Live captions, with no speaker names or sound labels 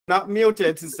not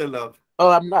muted, Sister Love. Oh,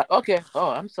 I'm not. Okay.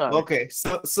 Oh, I'm sorry. Okay,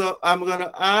 so I'm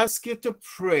gonna ask you to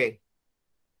pray.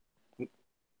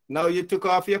 Now you took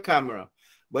off your camera,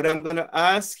 but I'm gonna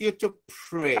ask you to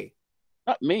pray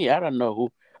Not me. I don't know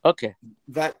who. Okay.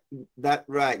 that that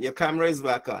right. Your camera is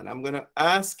back on. I'm gonna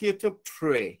ask you to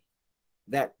pray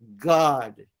that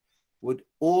God would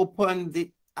open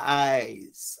the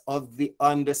eyes of the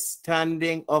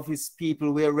understanding of his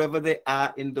people wherever they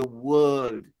are in the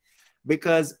world,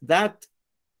 because that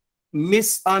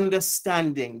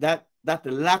misunderstanding, that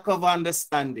lack of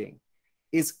understanding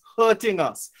is hurting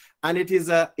us, and it is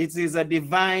a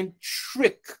divine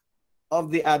trick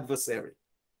of the adversary.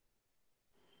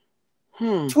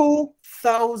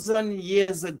 2,000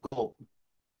 years ago,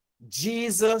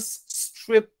 Jesus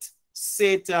stripped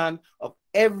Satan of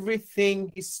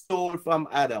everything he stole from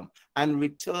Adam and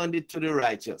returned it to the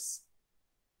righteous.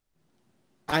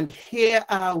 And here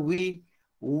are we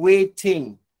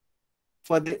waiting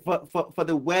for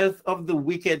the wealth of the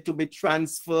wicked to be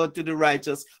transferred to the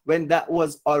righteous when that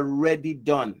was already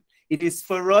done. It is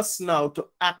for us now to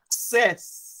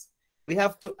access. We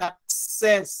have to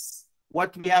access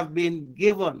what we have been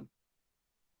given.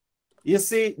 You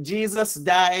see, Jesus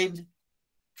died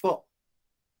for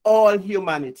all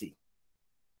humanity.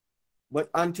 But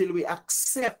until we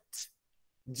accept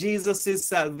Jesus'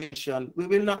 salvation, we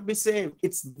will not be saved.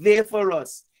 It's there for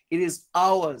us. It is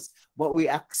ours, but we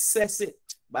access it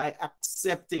by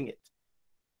accepting it.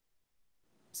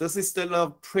 So, Sister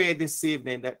Love, pray this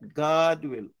evening that God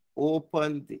will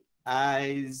open the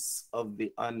eyes of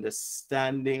the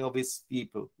understanding of his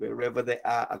people wherever they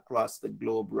are across the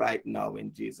globe right now,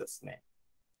 in Jesus' name.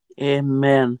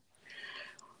 Amen.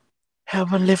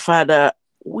 Heavenly Father,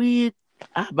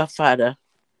 Abba Father,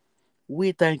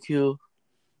 we thank you,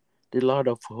 the Lord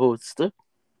of hosts,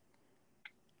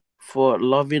 for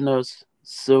loving us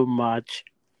so much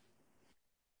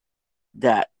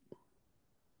that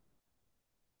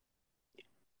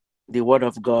the word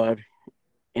of God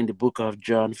in the book of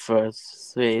John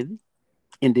first said,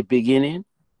 in the beginning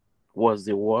was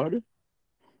the word,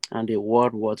 and the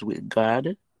word was with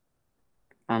God,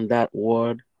 and that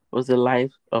word was the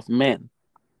life of men.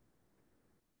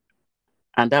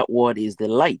 And that word is the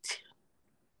light.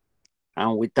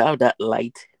 And without that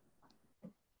light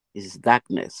is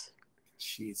darkness.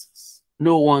 Jesus.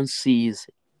 No one sees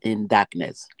in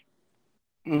darkness.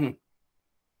 Mhm.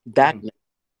 Darkness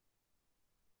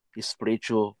is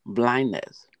spiritual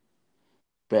blindness.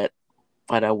 But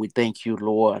Father, we thank you,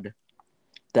 Lord,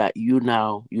 that you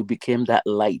became that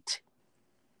light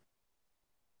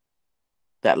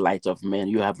of men.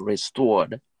 You have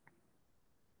restored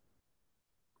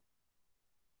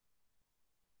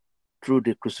through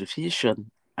the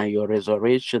crucifixion and your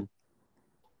resurrection.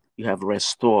 You have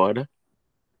restored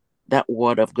that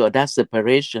word of God, that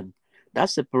separation that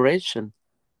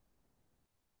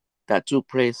took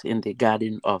place in the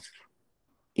Garden of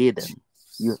Eden.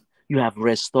 You have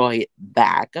restored it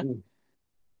back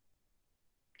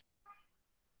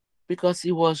because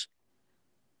it was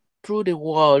through the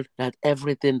word that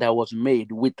everything that was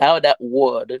made. Without that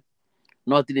word,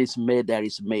 nothing is made that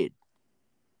is made.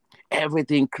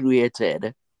 Everything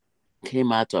created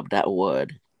came out of that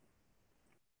word.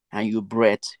 And you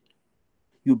breathe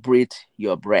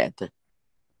your breath,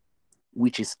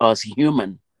 which is us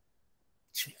human,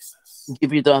 Jesus.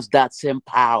 giving us that same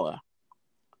power,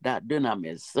 that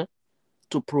dynamis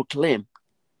to proclaim,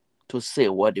 to say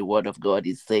what the word of God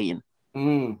is saying.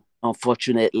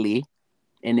 Unfortunately,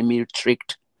 enemy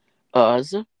tricked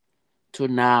us to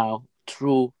now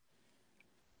through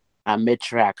a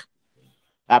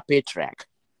patriarch,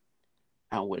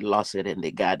 and we lost it in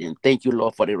the garden. Thank you,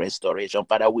 Lord, for the restoration.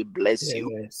 Father, we bless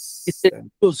you. Yes.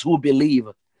 Those who believe,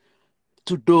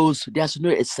 to those, there's no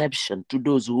exception, to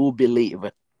those who believe,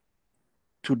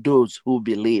 to those who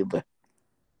believe.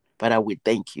 Father, we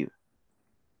thank you,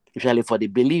 especially for the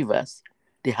believers,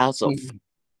 the house of faith.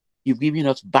 You've given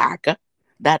us back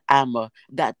that armor,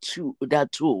 that tool.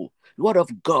 The word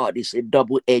of God is a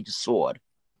double-edged sword.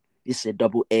 It's a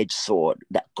double-edged sword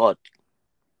that cut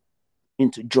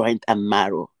into joint and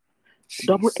marrow.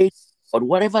 Double-edged sword.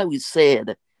 Whatever we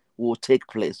said will take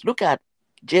place. Look at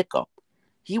Jacob.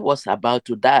 He was about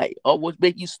to die, almost,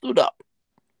 but he stood up.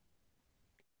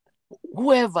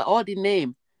 Whoever, all the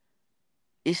name,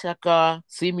 Issachar,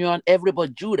 Simeon,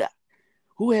 everybody, Judah,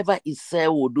 whoever he said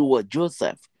will do what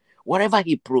Joseph, whatever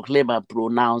he proclaimed and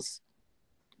pronounced,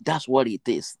 that's what it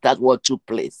is. That's what took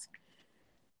place.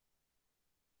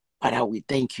 Father, we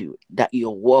thank you that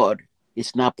your word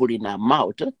is not put in our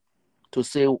mouth to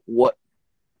say what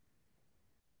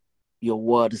your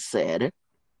word said,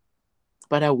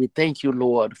 Father, we thank you,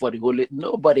 Lord, for the Holy.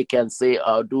 Nobody can say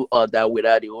or do all that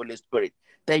without the Holy Spirit.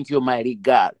 Thank you, mighty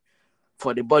God,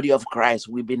 for the body of Christ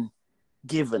we've been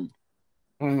given.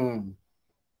 Mm.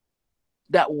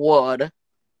 That word,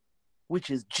 which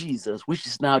is Jesus, which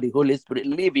is now the Holy Spirit,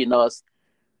 live in us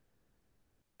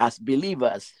as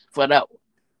believers. Father,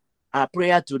 our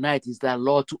prayer tonight is that,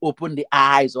 Lord, to open the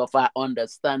eyes of our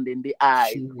understanding, the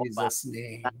eyes of our Jesus'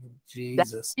 name. that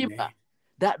Jesus' rima, name.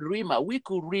 that rima. We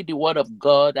could read the word of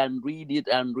God and read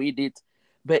it,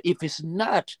 but if it's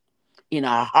not in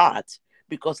our heart,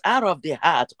 because out of the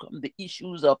heart come the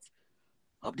issues of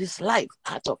this life,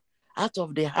 out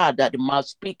of the heart that the mouth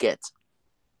speaketh,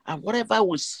 and whatever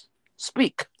we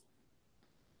speak,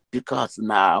 because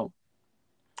now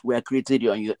we are created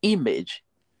on your image,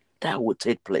 that will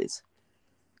take place.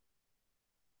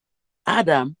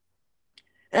 Adam,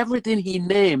 everything he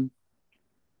named,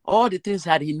 all the things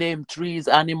that he named, trees,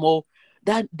 animal,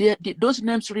 that those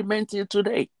names remain till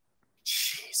today.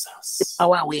 Jesus.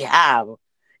 Power we have,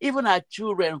 even our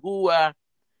children who are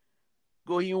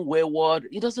going wayward,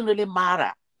 it doesn't really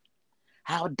matter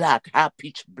how dark, how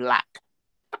pitch black,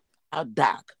 how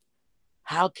dark,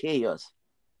 how chaos.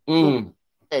 Mm.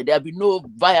 There'll be no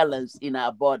violence in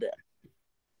our border.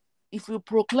 If you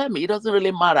proclaim it, it doesn't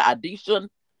really matter. Addiction,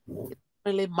 it doesn't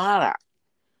really matter.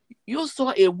 You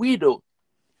saw a widow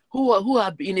who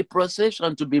had been in a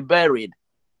procession to be buried.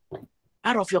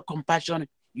 Out of your compassion,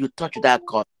 you touch that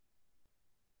cord,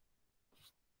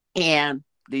 and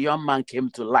the young man came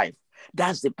to life.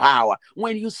 That's the power.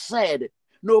 When you said,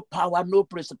 no power, no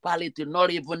principality, not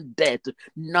even death,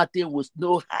 nothing was,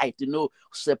 no height, no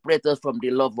separate us from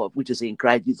the love of which is in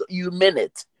Christ Jesus. You meant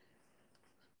it.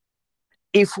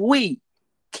 If we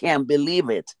can believe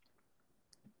it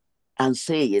and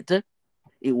say it,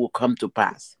 it will come to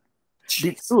pass.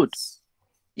 The truth, Jesus.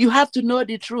 you have to know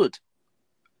the truth,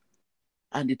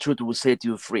 and the truth will set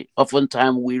you free.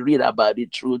 Oftentimes we read about the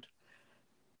truth,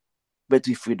 but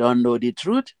if we don't know the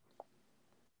truth,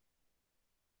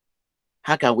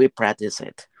 how can we practice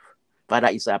it? Father,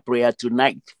 it's our prayer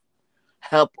tonight.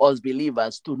 Help us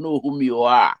believers to know whom you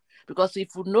are. Because if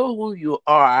you know who you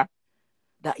are,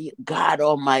 that God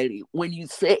Almighty, when you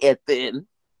say a thing,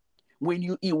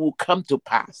 it will come to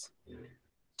pass.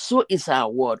 So is our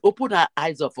word. Open our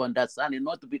eyes of understanding,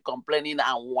 not to be complaining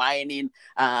and whining,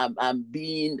 and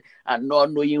being and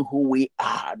not knowing who we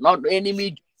are. Not the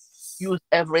enemy use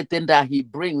everything that he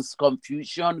brings,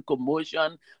 confusion,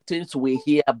 commotion, things we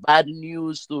hear, bad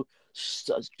news to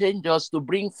change us, to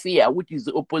bring fear, which is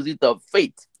the opposite of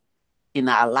faith in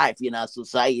our life, in our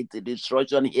society,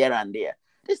 destruction here and there.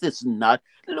 This is not.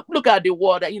 Look at the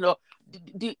world.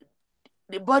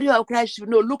 The body of Christ,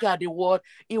 look at the world.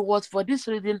 It was for this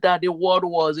reason that the world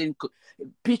was in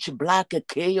pitch black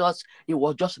chaos. It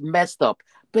was just messed up.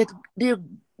 But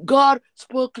God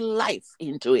spoke life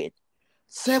into it.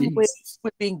 Same way Jesus.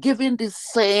 we've been given the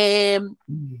same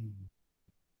Mm.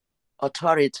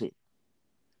 authority.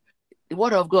 The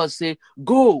word of God say,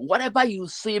 go, whatever you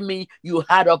see me, you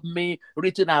heard of me,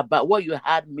 written about what you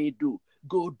had me do,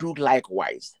 go do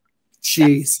likewise.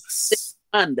 Jesus.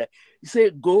 And he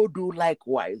said, go do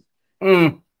likewise.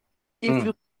 Mm. If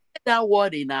you Mm. get that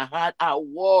word in our heart, our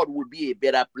world will be a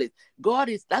better place.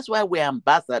 That's why we're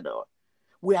ambassador.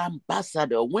 We're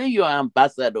ambassador. When you're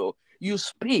ambassador, you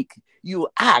speak, you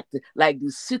act like the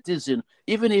citizen.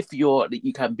 Even if you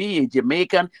can be a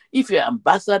Jamaican, if you're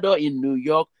ambassador in New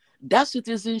York, that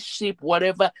citizenship,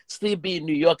 whatever, still be in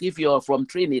New York if you're from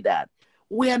Trinidad.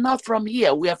 We are not from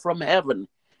here. We are from heaven.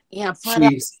 And Father,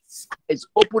 Jesus. it's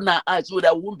open our eyes so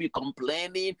that we won't be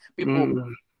complaining. People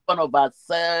Mm. fun of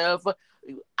ourselves,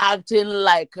 acting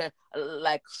like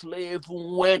slave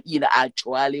when in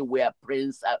actually we are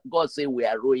prince. God say we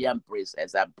are royal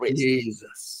princess and prince.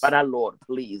 Jesus. Father Lord,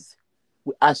 please,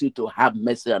 we ask you to have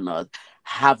mercy on us.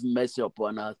 Have mercy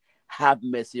upon us. Have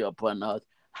mercy upon us.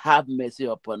 Have mercy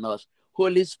upon us.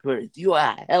 Holy Spirit, you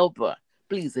are a helper.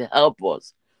 Please help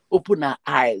us. Open our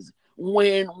eyes.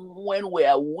 When we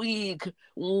are weak,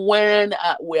 when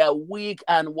we are weak,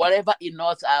 and whatever in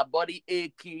us, our body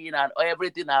aching, and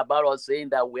everything about us saying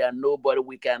that we are nobody,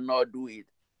 we cannot do it.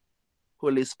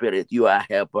 Holy Spirit, you are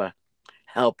a helper.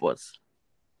 Help us.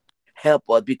 Help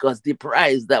us, because the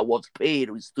price that was paid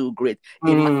was too great.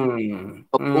 Imagine Mm.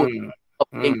 of Mm.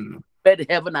 Mm. made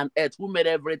heaven and earth, who made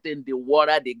everything, the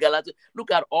water, the galaxy. Look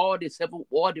at all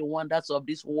the wonders of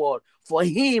this world. For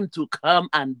him to come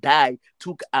and die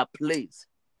took a place.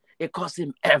 It cost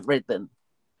him everything.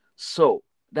 So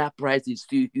that price is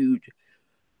too huge.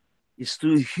 It's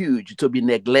too huge to be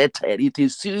neglected. It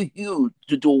is too huge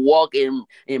to walk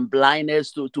in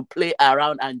blindness, to play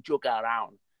around and joke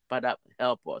around. Father,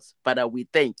 help us. Father, we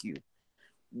thank you.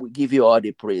 We give you all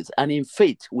the praise. And in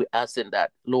faith, we ask in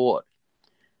that, Lord,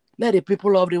 let the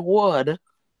people of the world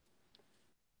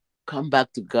come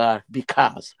back to God,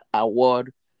 because our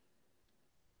word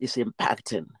is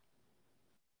impacting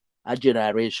our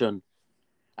generation,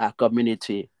 our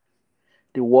community,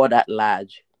 the world at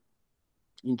large.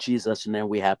 In Jesus' name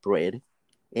we have prayed.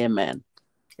 Amen.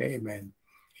 Amen.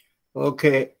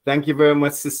 Okay. Thank you very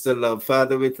much, Sister Love.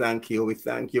 Father, we thank you. We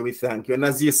thank you. We thank you. And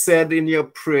as you said in your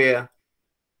prayer,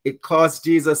 it cost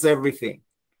Jesus everything.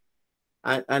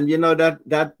 And you know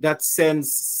that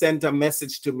sent a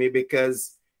message to me,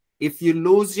 because if you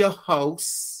lose your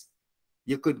house,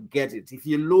 you could get it. If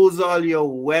you lose all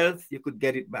your wealth, you could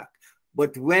get it back.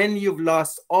 But when you've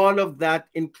lost all of that,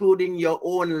 including your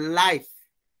own life,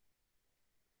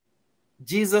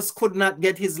 Jesus could not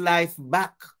get his life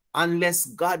back unless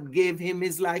God gave him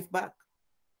his life back.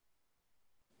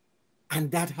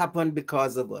 And that happened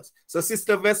because of us. So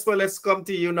Sister Vesper, let's come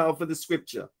to you now for the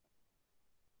scripture.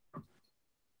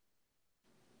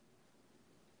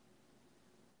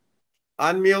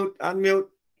 Unmute, unmute.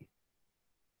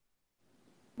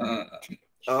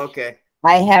 Okay.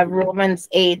 I have Romans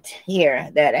 8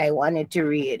 here that I wanted to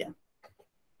read.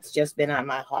 It's just been on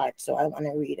my heart, so I want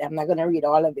to read. I'm not going to read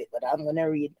all of it, but I'm going to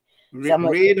read.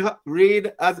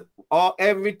 Read as all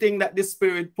everything that the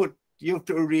Spirit put you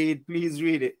to read. Please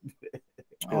read it.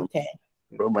 Okay.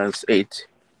 Romans 8.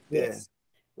 Yes.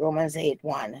 Romans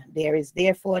 8:1. There is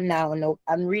therefore now no.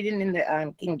 I'm reading in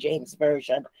the King James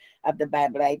version of the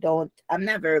Bible. I'm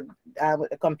never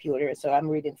with a computer, so I'm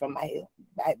reading from my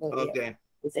Bible. Okay. Here.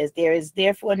 It says, there is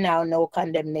therefore now no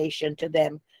condemnation to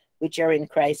them which are in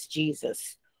Christ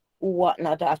Jesus, who walk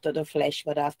not after the flesh,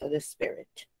 but after the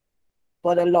Spirit.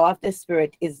 For the law of the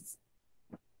Spirit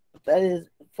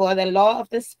for the law of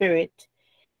the Spirit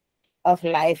of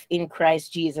life in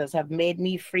Christ Jesus have made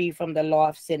me free from the law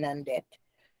of sin and death.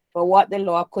 For what the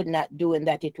law could not do, in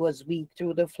that it was weak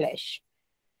through the flesh,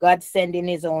 God sending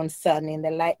his own Son in the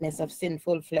likeness of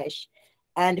sinful flesh,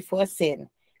 and for sin,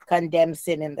 condemned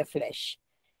sin in the flesh,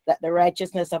 that the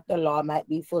righteousness of the law might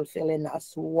be fulfilled in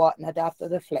us, who walk not after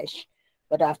the flesh,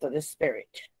 but after the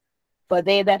Spirit. For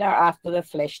they that are after the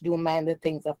flesh do mind the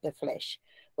things of the flesh,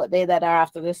 but they that are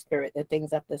after the Spirit, the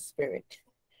things of the Spirit.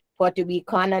 For to be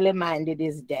carnally minded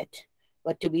is death,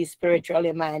 but to be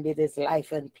spiritually minded is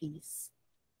life and peace.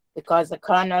 Because the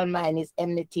carnal mind is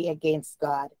enmity against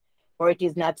God, for it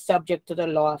is not subject to the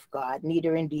law of God,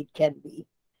 neither indeed can be.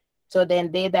 So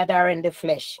then they that are in the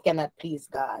flesh cannot please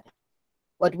God.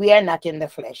 But we are not in the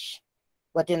flesh,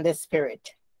 but in the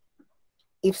Spirit.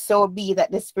 If so be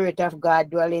that the Spirit of God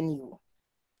dwell in you.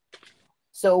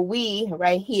 So we,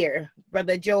 right here,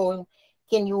 Brother Joel,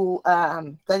 can you,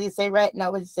 because he said right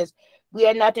now, it says, we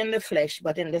are not in the flesh,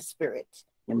 but in the Spirit.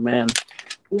 Amen.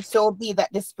 If so be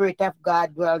that the Spirit of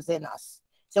God dwells in us.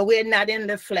 So we're not in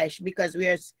the flesh because we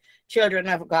are children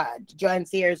of God, joint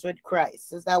heirs with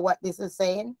Christ. Is that what this is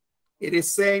saying? It is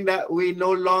saying that we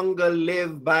no longer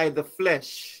live by the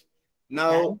flesh.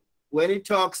 Now, when it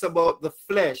talks about the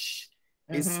flesh,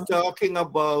 it's talking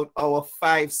about our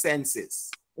five senses.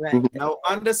 Right. Now,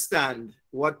 understand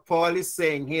what Paul is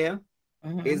saying here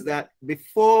is that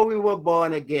before we were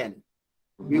born again,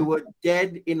 we were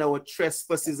dead in our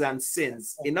trespasses and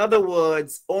sins. In other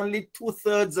words, only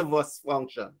 2/3 of us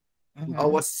function.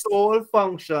 Our soul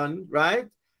function, right?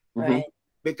 Right.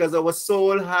 Because our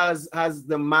soul has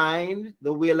the mind,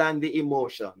 the will, and the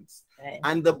emotions. Right.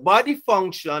 And the body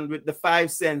function with the five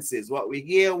senses, what we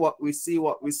hear, what we see,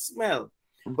 what we smell.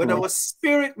 But our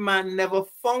spirit man never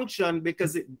functioned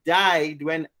because it died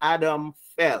when Adam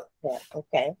fell. Yeah.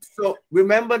 Okay. So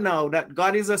remember now that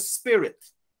God is a spirit.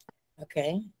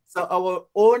 Okay. So our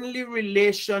only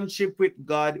relationship with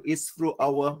God is through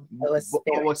our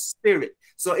spirit.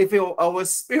 So if our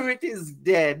spirit is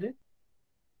dead,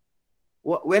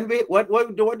 what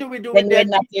do we do? Then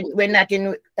we're not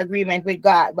in agreement with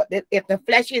God. But if the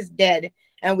flesh is dead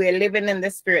and we're living in the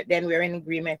Spirit, then we're in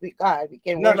agreement with God. We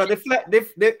can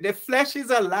the flesh is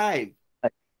alive.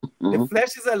 The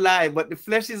flesh is alive, but the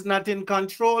flesh is not in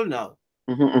control now.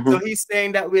 So he's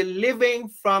saying that we're living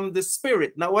from the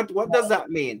Spirit. Now, what does that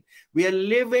mean? We are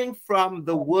living from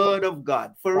the Word of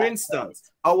God. For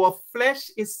instance, our flesh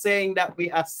is saying that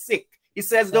we are sick. He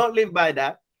says, don't live by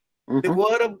that. The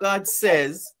Word of God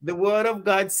says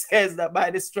that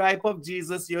by the stripe of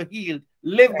Jesus, you're healed.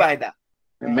 Live by that.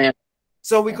 Amen.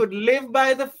 So we could live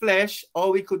by the flesh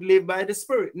or we could live by the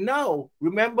Spirit. Now,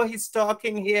 remember he's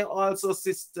talking here also,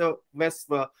 Sister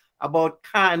Vesper, about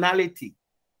carnality.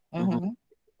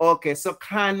 Okay, so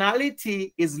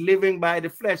carnality is living by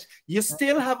the flesh. You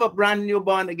still have a brand new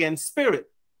born again spirit.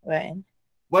 Right.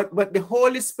 But the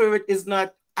Holy Spirit is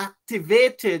not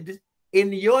activated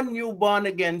in your newborn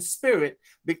again spirit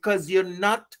because you're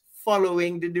not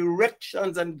following the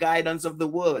directions and guidance of the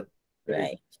word.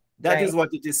 Right. That is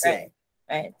what it is saying.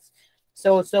 Right.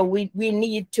 So we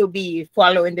need to be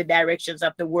following the directions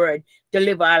of the word to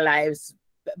live our lives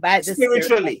by the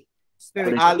spiritually.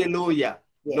 Spirit. Hallelujah.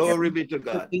 Yes. Glory be to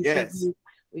God. Yes.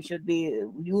 We should be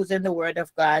using the word of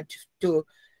God to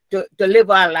live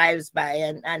our lives by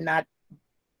and not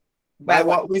by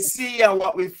what we see and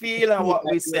what we feel and what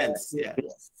we sense. Yeah.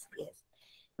 Yes.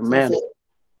 Amen. So,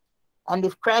 and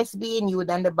if Christ be in you,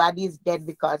 then the body is dead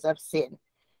because of sin,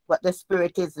 but the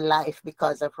spirit is life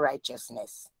because of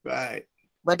righteousness. Right.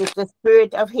 But if the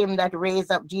spirit of him that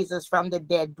raised up Jesus from the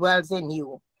dead dwells in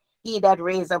you, he that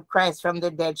raised up Christ from the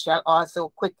dead shall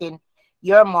also quicken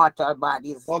your mortal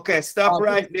bodies. Okay, stop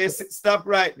right there. Stop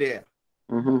right there.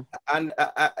 Mm-hmm. And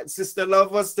Sister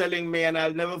Love was telling me, and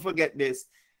I'll never forget this.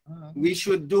 We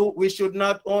should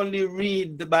not only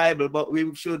read the Bible, but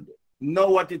we should know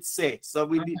what it says. So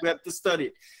we have to study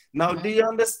it. Now, do you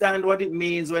understand what it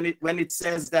means when it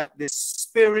says that the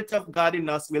Spirit of God in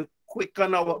us will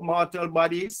quicken our mortal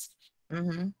bodies?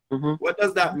 What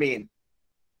does that mean?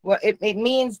 Well, it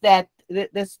means that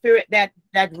the spirit that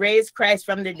raised Christ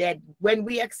from the dead, when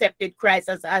we accepted Christ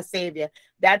as our Savior,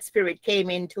 that spirit came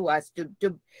into us to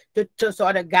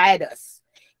sort of guide us.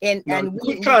 And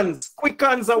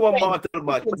quickens our mortal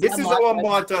body. This is our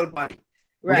mortal body.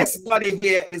 Right. This body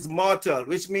here is mortal,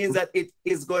 which means that it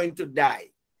is going to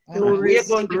die. We are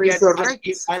going to get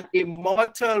an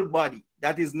immortal body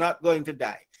that is not going to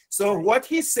die. So what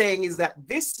he's saying is that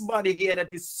this body here that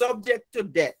is subject to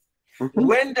death,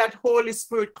 when that Holy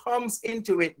Spirit comes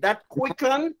into it, that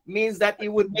quicken means that it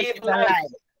would give life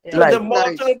to the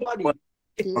mortal body.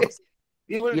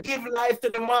 It will give life to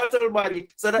the mortal body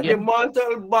so that the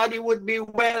mortal body would be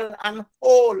well and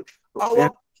whole.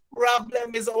 Our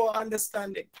problem is our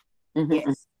understanding.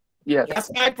 Yes. Yes.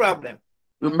 That's my problem.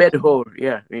 We made whole,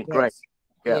 in Christ.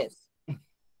 Yes.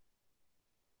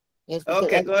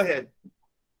 Okay, go ahead.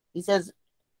 He says,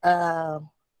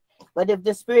 but if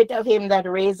the spirit of him that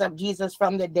raised up Jesus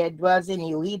from the dead dwells in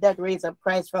you, he that raised up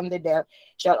Christ from the dead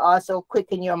shall also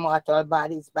quicken your mortal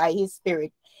bodies by his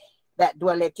spirit that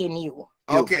dwelleth in you.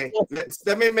 Okay,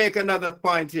 let me make another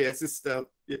point here, sister.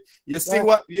 You see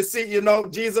what you see,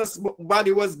 Jesus'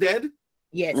 body was dead.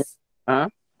 Yes.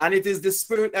 And it is the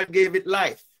spirit that gave it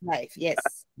life. Life, yes.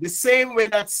 The same way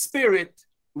that spirit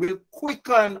will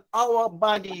quicken our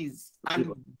bodies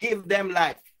and give them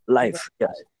life. Life,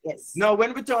 yes. Now,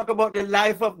 when we talk about the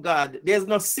life of God, there's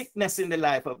no sickness in the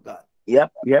life of God.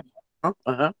 Yep. Right.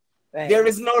 There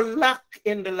is no lack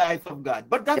in the life of God.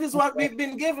 But that is what we've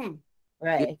been given.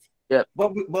 Right. Yep.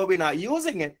 But we're not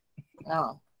using it.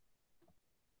 No.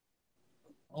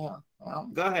 Go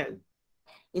ahead.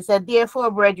 He said,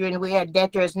 therefore, brethren, we are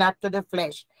debtors not to the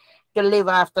flesh, to live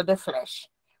after the flesh.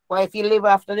 For if you live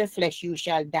after the flesh, you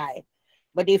shall die.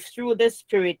 But if you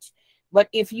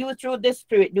through the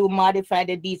spirit do modify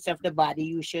the deeds of the body,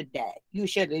 you should die. You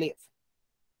should live.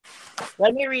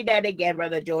 Let me read that again,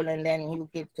 Brother Joel, and then you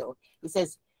get to. He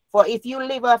says, for if you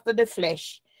live after the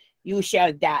flesh, you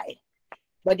shall die.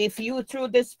 But if you through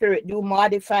the spirit do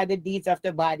modify the deeds of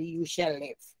the body, you shall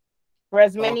live. For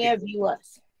as many of you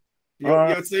as.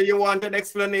 You say you want an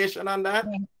explanation on that?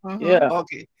 Yeah.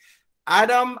 Okay.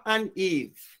 Adam and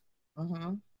Eve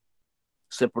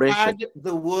Separation. had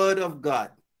the word of God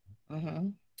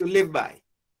to live by.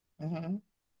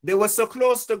 They were so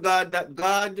close to God that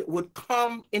God would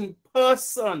come in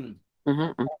person,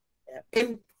 and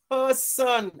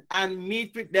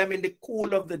meet with them in the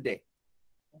cool of the day.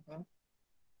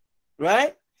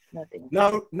 Right?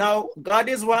 Now, God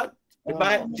is what?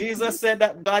 Jesus said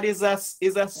that God is a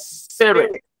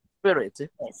spirit.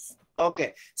 Yes.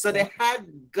 Okay, so they had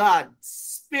God's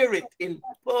spirit in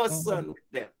person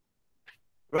with them,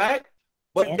 right?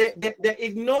 But they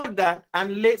ignored that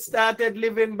and started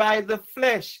living by the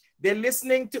flesh. They're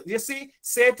listening to, you see,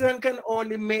 Satan can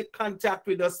only make contact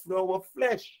with us through our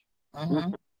flesh.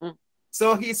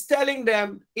 So he's telling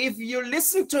them, if you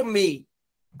listen to me,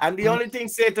 and the only thing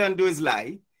Satan do is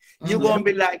lie, you're going to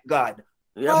be like God.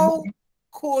 How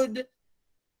could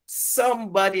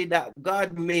somebody that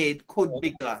God made could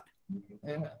be God?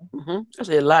 That's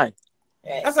a lie.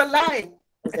 That's a lie.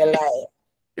 It's a lie.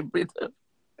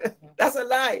 That's a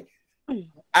lie.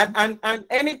 And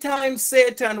anytime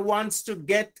Satan wants to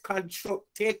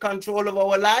take control of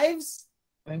our lives,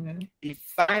 he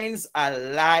finds a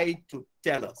lie to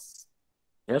tell us.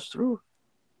 That's true.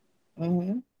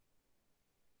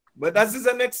 But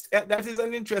that is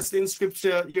an interesting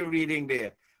scripture you're reading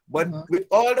there. But with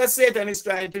all that Satan is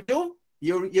trying to do,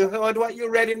 you heard what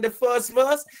you read in the first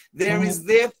verse? There is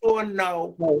therefore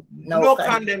now no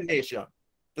condemnation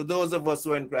to those of us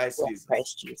who are in Christ Jesus.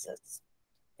 Christ Jesus.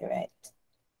 You're right.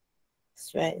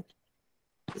 That's right.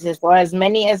 It says, for as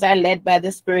many as are led by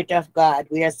the Spirit of God,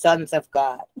 we are sons of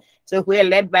God. So if we are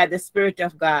led by the Spirit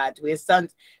of God, we are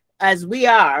sons. As we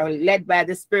are led by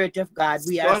the Spirit of God,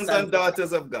 we are sons and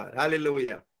daughters of God.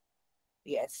 Hallelujah.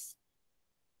 Yes.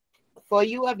 For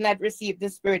you have not received the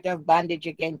spirit of bondage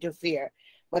again to fear,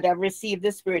 but have received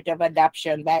the spirit of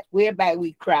adoption, whereby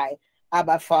we cry,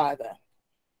 Abba, Father.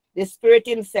 The Spirit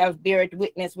himself beareth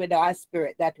witness with our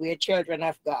spirit that we are children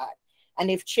of God. And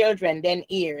if children, then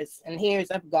heirs, and heirs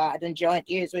of God, and joint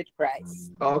heirs with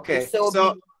Christ. Okay.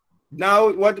 So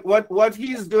now what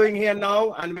he's doing here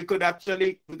now, and we could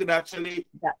actually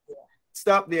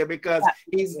stop there, because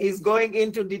he's going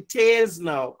into details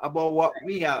now about what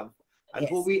we have and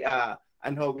who we are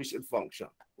and how we should function.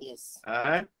 Yes. All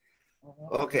right.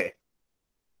 Okay.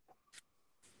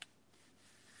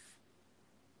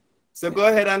 So go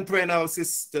ahead and pray now,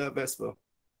 Sister Vesper.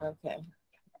 Okay.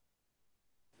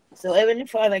 So, Heavenly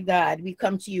Father God, we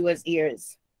come to you as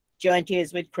heirs, joint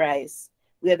heirs with Christ.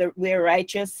 We're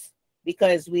righteous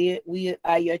because we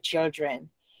are your children.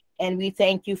 And we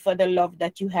thank you for the love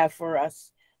that you have for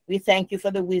us. We thank you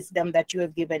for the wisdom that you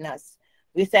have given us.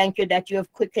 We thank you that you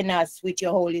have quickened us with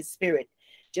your Holy Spirit.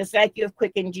 Just like you have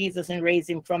quickened Jesus and raised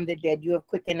him from the dead, you have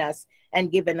quickened us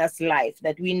and given us life,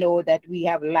 that we know that we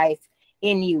have life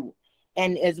in you.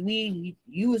 And as we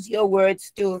use your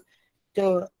words to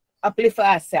uplift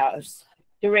ourselves,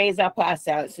 to raise up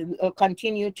ourselves, we will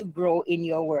continue to grow in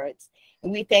your words.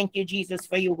 And we thank you, Jesus,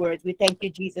 for your words. We thank you,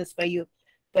 Jesus, for your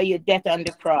death on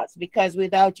the cross, because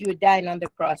without you dying on the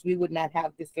cross, we would not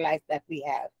have this life that we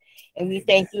have. And we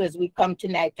thank you as we come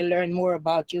tonight to learn more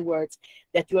about your words,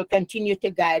 that you will continue to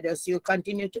guide us. You'll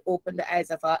continue to open the eyes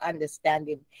of our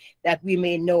understanding, that we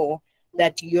may know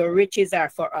that your riches are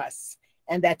for us,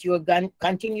 and that you will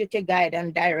continue to guide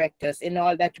and direct us in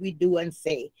all that we do and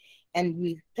say. And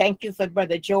we thank you for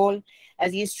Brother Joel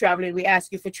as he's traveling. We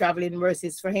ask you for traveling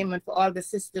mercies for him and for all the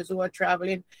sisters who are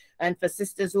traveling, and for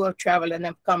sisters who have traveled and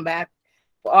have come back.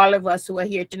 For all of us who are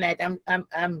here tonight,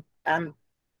 I'm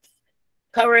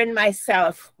covering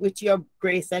myself with your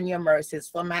grace and your mercies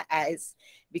for my eyes,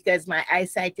 because my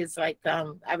eyesight is like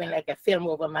having like a film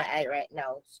over my eye right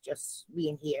now. It's just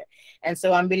being here. And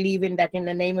so I'm believing that in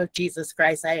the name of Jesus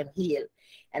Christ, I am healed.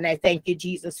 And I thank you,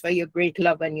 Jesus, for your great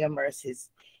love and your mercies.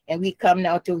 And we come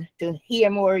now to hear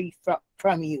more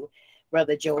from you,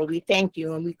 Brother Joel. We thank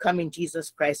you, and we come in Jesus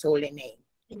Christ's holy name.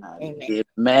 Amen.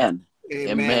 Amen.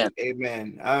 Amen.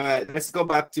 Amen. All right, let's go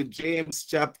back to James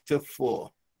chapter 4.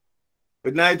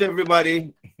 Good night,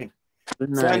 everybody. Good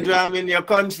night. Sandra, I'm in your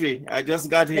country. I just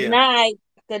got here. Good night.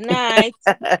 Good night.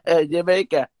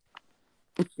 Jamaica.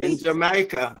 In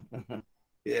Jamaica.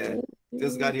 Yeah,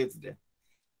 just got here today.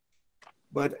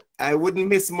 But I wouldn't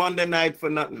miss Monday night for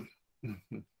nothing.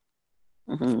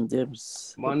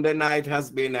 James. Monday night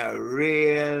has been a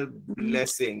real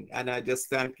blessing, and I just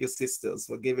thank you, sisters,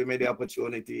 for giving me the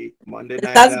opportunity. Monday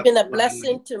night it has been a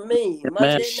blessing to me.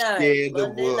 Monday night.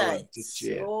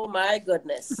 Oh my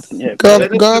goodness. Yeah. God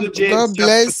bless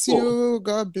you.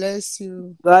 God bless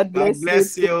you. God God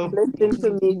bless you. Blessing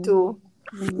to me too.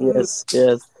 Yes,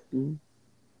 yes.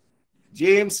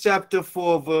 James chapter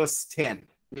 4, verse 10.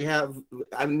 We have,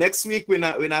 and next week we're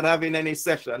not having any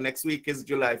session. Next week is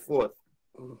July 4th.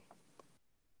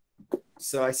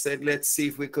 So I said, let's see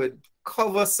if we could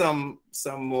cover some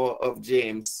more of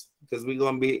James, because we're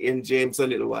going to be in James a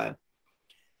little while.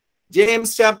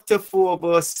 James chapter 4,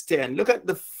 verse 10. Look at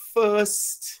the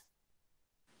first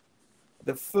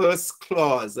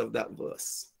clause of that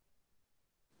verse.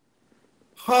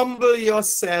 Humble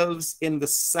yourselves in the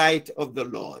sight of the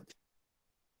Lord.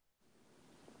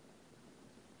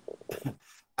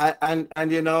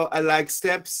 And you know, I like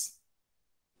steps.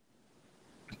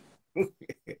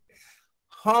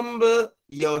 Humble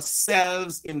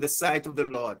yourselves in the sight of the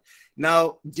Lord.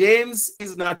 Now, James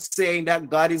is not saying that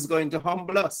God is going to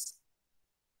humble us.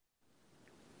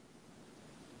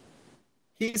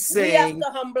 He's saying we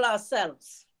have to humble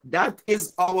ourselves. That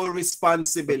is our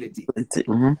responsibility.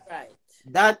 Right.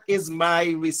 That is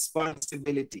my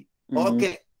responsibility.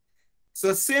 Okay.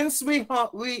 So since we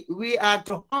are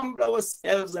to humble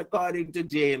ourselves according to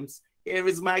James, here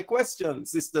is my question,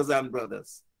 sisters and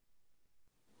brothers.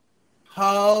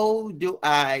 How do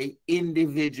I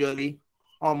individually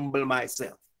humble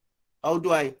myself? How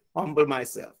do I humble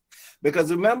myself?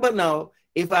 Because remember now,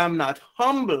 if I'm not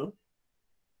humble,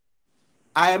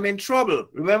 I am in trouble.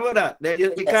 Remember that?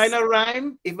 It kind of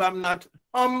rhyme. If I'm not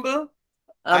humble,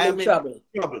 I'm in trouble.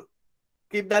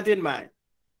 Keep that in mind.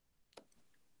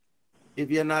 If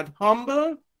you're not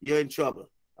humble, you're in trouble.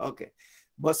 Okay.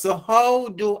 But so how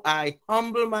do I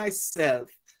humble myself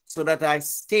so that I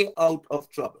stay out of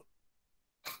trouble?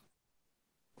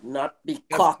 Not be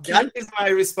cocky. That is my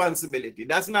responsibility.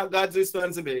 That's not God's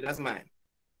responsibility. That's mine.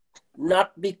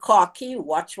 Not be cocky.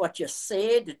 Watch what you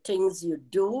say, the things you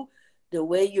do, the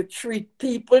way you treat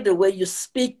people, the way you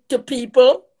speak to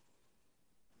people.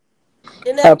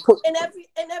 In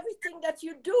everything that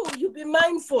you do, you be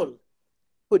mindful.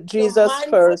 Put Jesus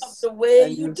first. Of the way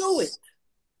you do it.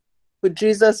 Put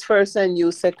Jesus first and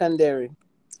you secondary.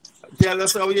 Tell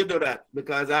us how you do that,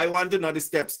 because I want to know the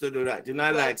steps to do that. You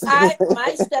know,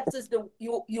 my steps is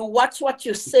you watch what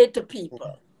you say to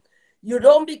people. You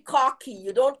don't be cocky.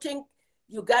 You don't think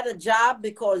you got a job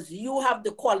because you have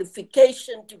the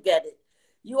qualification to get it.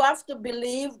 You have to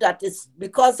believe that it's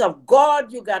because of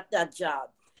God you got that job.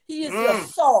 He is your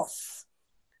source.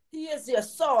 He is your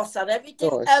source, and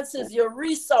everything else is your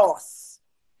resource.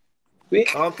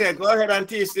 Okay, go ahead and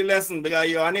teach the lesson because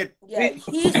you're on it. Yeah,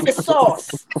 he's the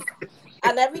source,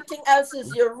 and everything else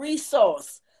is your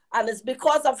resource. And it's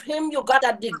because of him you got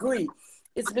that degree.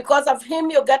 It's because of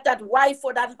him you got that wife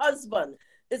or that husband.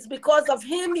 It's because of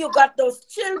him you got those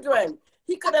children.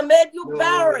 He could have made you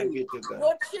barren,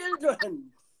 no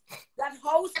children. That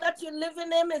house that you're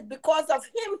living in is because of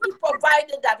him. He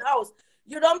provided that house.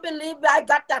 You don't believe I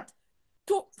got that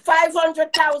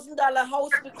 $500,000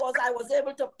 house because I was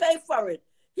able to pay for it.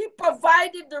 He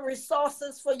provided the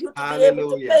resources for you to be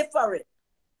able to pay for it.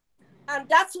 And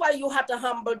that's why you have to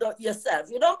humble yourself.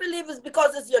 You don't believe it's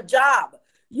because it's your job.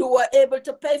 You were able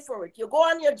to pay for it. You go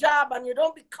on your job and you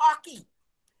don't be cocky.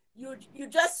 You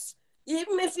just,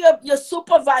 even if your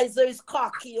supervisor is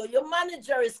cocky or your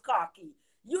manager is cocky,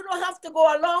 you don't have to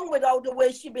go along without the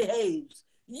way she behaves.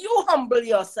 You humble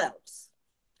yourselves.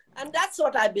 And that's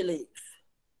what I believe.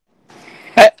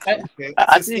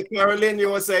 I think Caroline,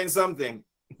 you were saying something.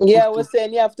 Yeah, I was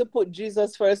saying you have to put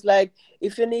Jesus first. Like,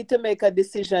 if you need to make a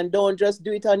decision, don't just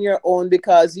do it on your own,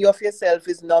 because you of yourself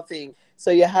is nothing.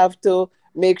 So you have to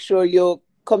make sure you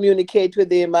communicate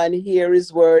with him and hear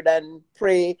his word and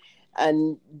pray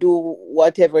and do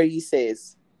whatever he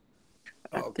says.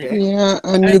 Okay. Yeah,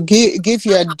 and you give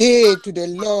your day to the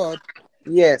Lord.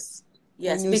 Yes.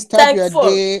 Yes, when you be start thankful.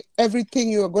 your day, everything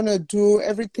you're going to do,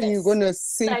 everything you're going to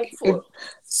seek,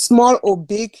 small or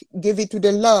big, give it to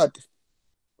the Lord.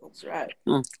 That's right.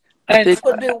 And you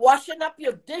could be washing up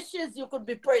your dishes. You could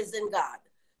be praising God,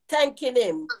 thanking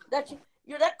him. That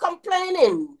you're not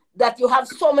complaining that you have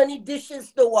so many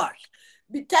dishes to wash.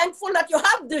 Be thankful that you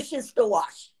have dishes to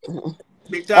wash.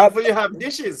 Be thankful you have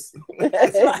dishes.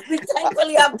 That's right. Be thankful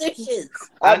you have dishes.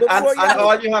 And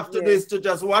all you have to do is to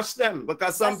just wash them,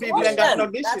 because some people ain't got no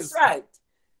dishes. That's right.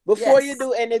 Before you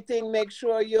do anything, make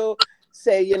sure you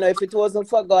say, if it wasn't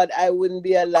for God, I wouldn't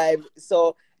be alive.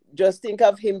 So just think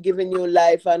of him giving you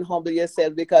life and humble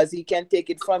yourself, because he can take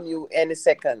it from you any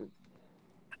second.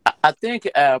 I think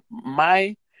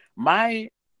my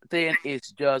thing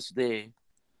is just be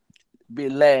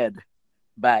led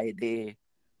by the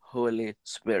Holy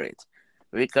Spirit,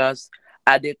 because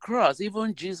at the cross,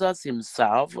 even Jesus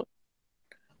himself,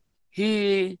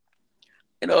 he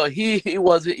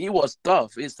was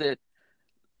tough. He said,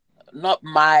 "Not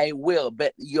my will,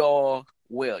 but your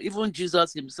will." Even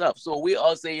Jesus himself. So we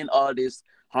are saying all this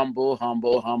humble.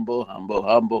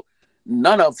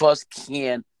 None of us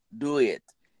can do it.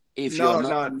 If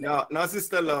no,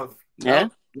 Sister Love. Yeah?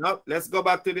 No. Let's go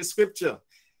back to the scripture.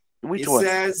 Which one?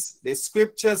 Says the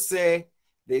scripture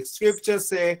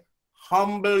say,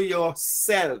 humble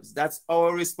yourselves. That's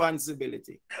our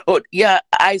responsibility. Oh, yeah,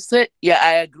 I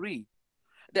agree.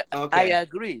 Okay. I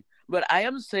agree. But I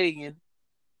am saying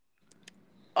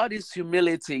all this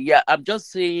humility. I'm just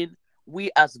saying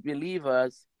we as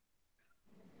believers,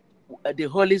 the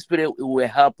Holy Spirit will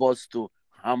help us to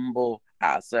humble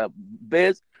ourselves.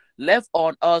 But left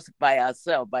on us by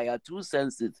ourselves, by our two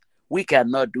senses, we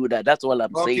cannot do that. That's all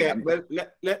I'm saying. Okay, well,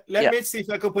 let me see if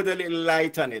I could put a little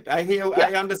light on it. I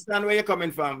understand where you're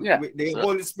coming from. Yeah. The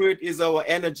Holy Spirit is our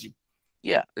energy.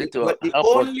 Yeah. But the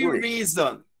only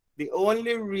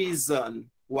reason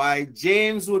why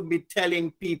James would be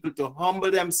telling people to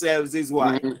humble themselves is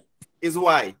why?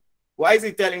 Mm-hmm. Why is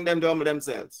he telling them to humble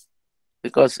themselves?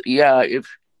 Because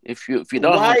if you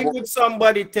don't, why would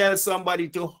somebody tell somebody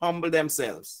to humble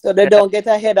themselves? So they don't get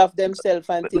ahead of themselves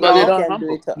and think they can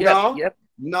do it.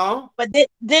 No. But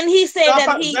didn't he say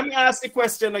that he... Let me ask the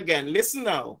question again. Listen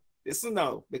now,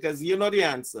 because you know the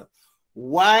answer.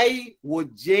 Why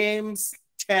would James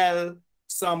tell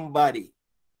somebody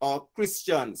or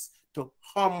Christians to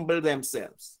humble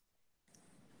themselves?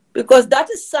 Because that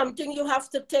is something you have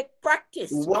to take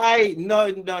practice. Why?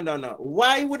 No.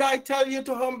 Why would I tell you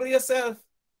to humble yourself?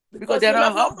 Because they're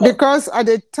not humble. Because at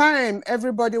the time,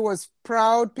 everybody was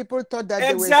proud. People thought that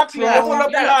Exactly. they were strong. Full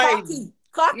of pride.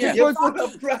 Cocky. You're full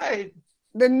of pride.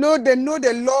 They know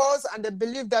the laws, and they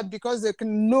believe that because they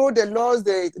can know the laws,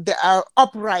 they are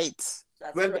upright.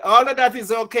 Well, all of that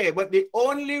is okay, but the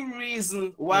only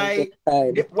reason why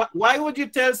would you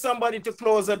tell somebody to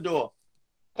close a door?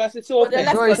 Because it's open.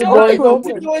 The door is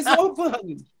open.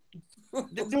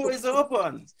 The door is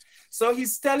open. So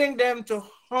he's telling them to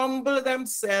humble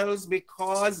themselves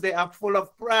because they are full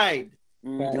of pride.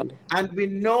 And we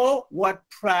know what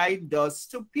pride does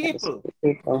to people.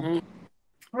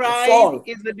 Pride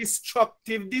is a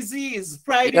destructive disease.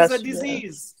 Pride is a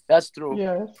disease. That's true.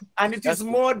 Yeah. And it is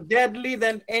more deadly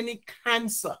than any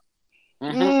cancer.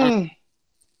 Mm.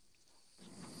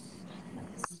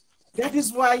 That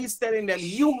is why he's telling them,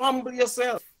 you humble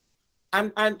yourself.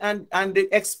 And the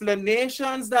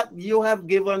explanations that you have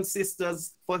given,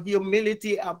 sisters, for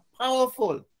humility are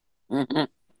powerful.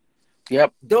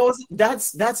 Yep.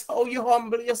 That's how you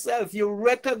humble yourself. You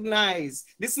recognize.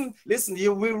 Listen,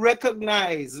 you will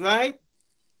recognize, right?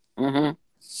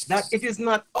 That it is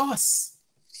not us.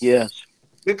 Yes.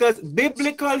 Because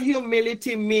biblical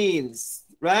humility means,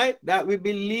 right, that we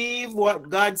believe what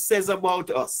God says about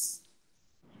us.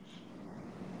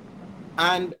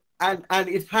 And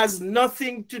it has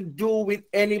nothing to do with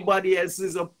anybody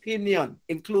else's opinion,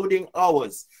 including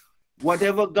ours.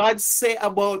 Whatever God say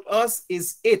about us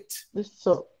is it.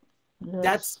 So, yes.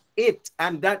 That's it.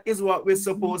 And that is what we're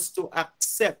supposed to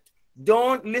accept.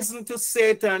 Don't listen to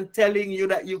Satan telling you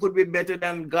that you could be better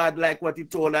than God, like what he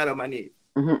told Adam and Eve.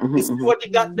 You see what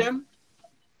he got them?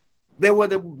 They were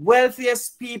the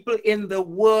wealthiest people in the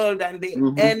world, and they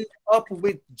end up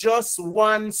with just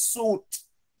one suit.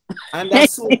 And that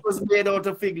suit was made out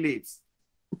of fig leaves.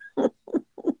 Yeah,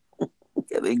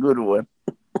 a good one.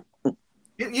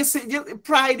 You see,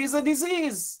 pride is a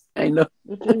disease. I know.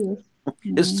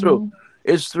 It's true.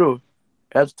 It's true.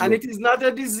 That's true. And it is not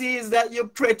a disease that you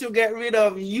pray to get rid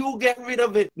of. You get rid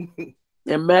of it.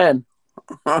 Amen.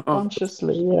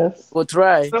 Consciously, yes. We'll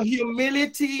try. So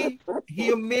humility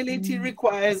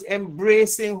requires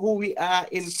embracing who we are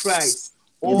in Christ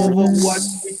over what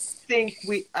we think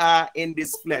we are in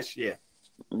this flesh here.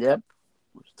 Yep.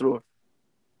 It's true.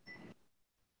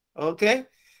 Okay?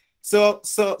 So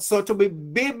to be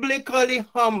biblically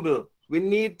humble, we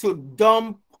need to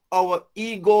dump our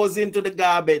egos into the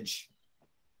garbage.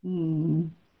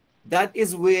 That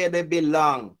is where they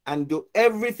belong, and do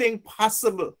everything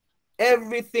possible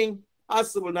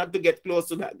not to get close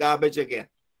to that garbage again.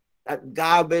 That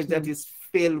garbage that is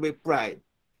filled with pride.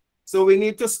 So we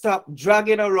need to stop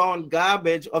dragging around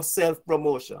garbage of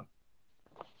self-promotion.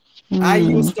 I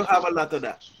used to have a lot of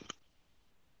that.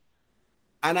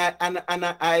 And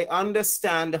I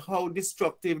understand how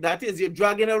destructive that is. You're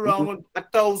dragging around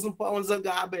 1,000 pounds of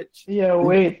garbage. Yeah,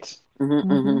 wait.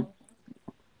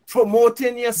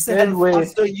 Promoting yourself.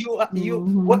 So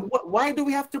why do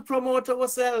we have to promote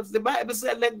ourselves? The Bible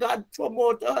said, let God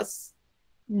promote us.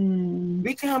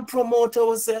 We can't promote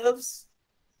ourselves.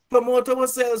 Promote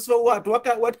ourselves for what?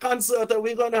 What concert are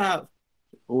we going to have?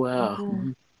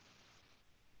 Wow.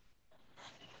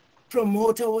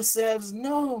 Promote ourselves?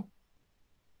 No.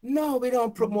 No, we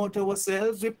don't promote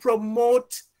ourselves. We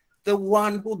promote the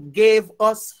one who gave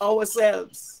us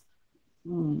ourselves.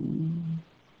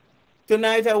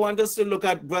 Tonight, I want us to look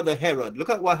at Brother Herod.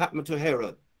 Look at what happened to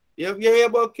Herod. You hear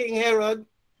about King Herod?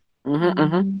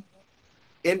 In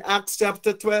Acts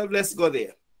chapter 12, let's go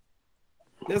there.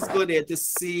 Let's go there to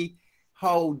see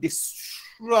how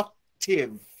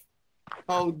destructive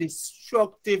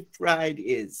pride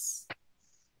is.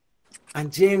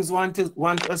 And James wants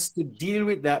us to deal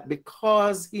with that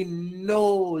because he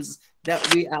knows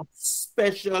that we are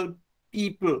special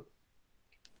people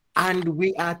and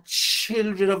we are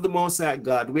children of the Most High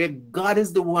God, where God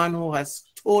is the one who has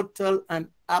total and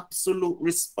absolute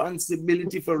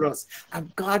responsibility for us.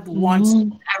 And God wants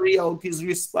to carry out his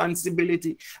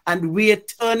responsibility. And we are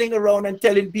turning around and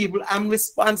telling people, I'm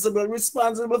responsible.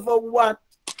 Responsible for what?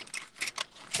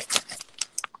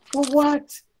 For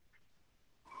what?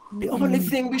 The only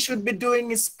thing we should be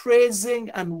doing is praising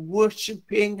and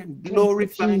worshiping and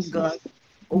glorifying God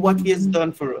for what he has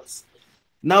done for us.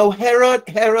 Now,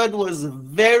 Herod was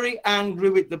very angry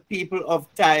with the people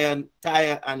of Tyre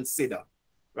and Sidon,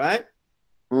 right?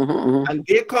 And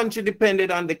their country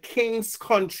depended on the king's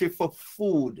country for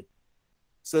food.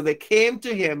 So they came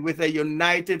to him with a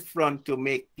united front to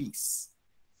make peace,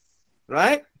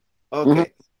 right?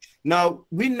 Okay. Now,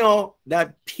 we know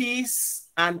that peace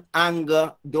and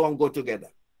anger don't go together.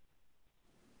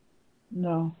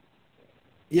 No.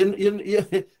 There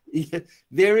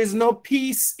is no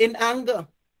peace in anger.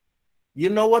 You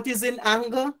know what is in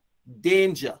anger?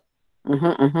 Danger.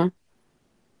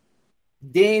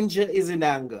 Danger is in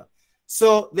anger.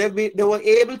 So they were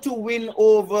able to win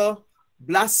over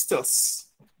Blastus.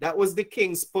 That was the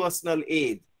king's personal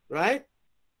aide, right?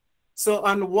 So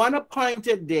on one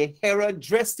appointed day, Herod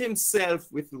dressed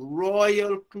himself with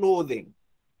royal clothing,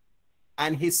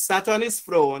 and he sat on his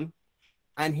throne,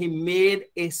 and he made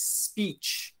a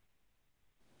speech.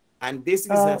 And this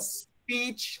is a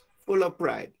speech full of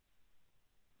pride.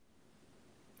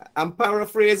 I'm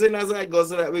paraphrasing as I go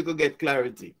so that we could get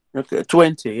clarity. Okay,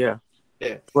 20, yeah.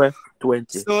 Yeah. 12,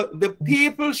 20. So the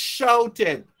people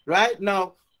shouted, right?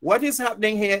 Now, what is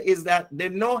happening here is that they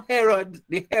know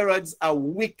the Herods are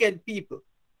wicked people.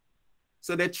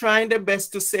 So they're trying their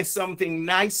best to say something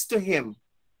nice to him,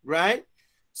 right?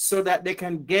 So that they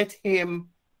can get him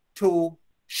to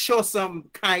show some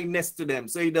kindness to them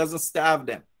so he doesn't starve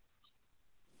them.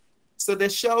 So they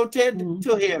shouted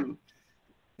to him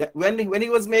that when he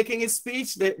was making his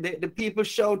speech, the people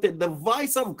shouted, "The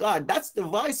voice of God." That's the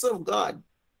voice of God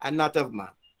and not of man.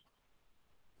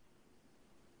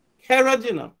 Herod,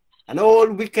 you know, an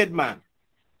old wicked man.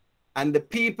 And the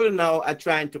people now are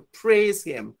trying to praise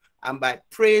him. And by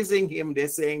praising him, they're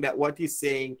saying that what he's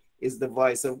saying is the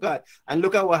voice of God. And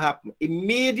look at what happened.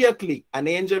 Immediately, an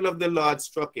angel of the Lord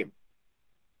struck him.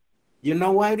 You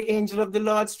know why the angel of the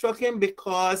Lord struck him?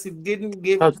 Because he didn't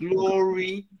give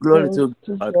glory. Glory to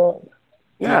God.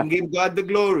 Yeah. He didn't give God the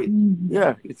glory.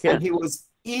 Yeah, you can. And he was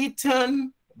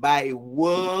eaten by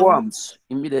worms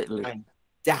immediately and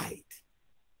died.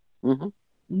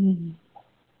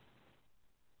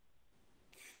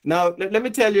 Now let me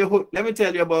tell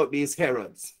you about these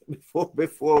Herods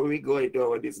before we go into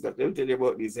our discussion. Let me tell you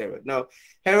about these Herods. Now,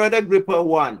 Herod Agrippa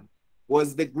I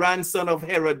was the grandson of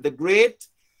Herod the Great,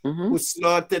 who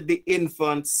slaughtered the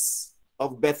infants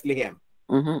of Bethlehem.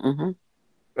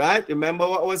 Right? Remember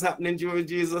what was happening during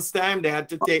Jesus' time? They had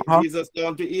to take Jesus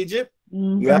down to Egypt.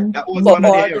 Yeah, that was one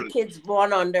of the Herods. The kids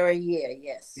born under a year,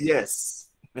 yes. Yes.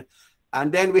 And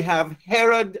then we have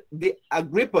Herod the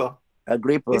Agrippa.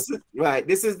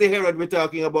 This is the Herod we're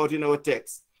talking about in our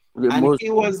text. He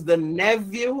was the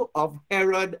nephew of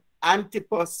Herod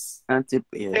Antipas,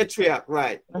 Patriarch,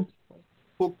 right?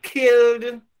 Who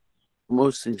killed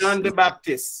Moses, John the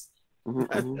Baptist.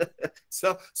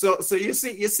 So you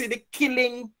see the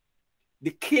killing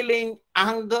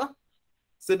anger.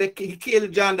 So he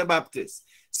killed John the Baptist.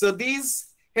 So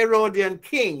these Herodian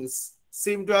kings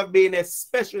seem to have been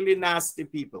especially nasty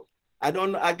people. I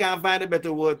can't find a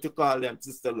better word to call them,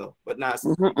 Sister Lo, but nasty.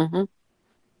 All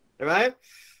right?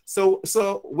 So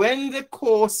when the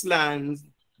coastland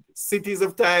cities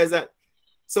of Tyre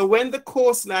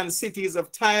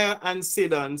and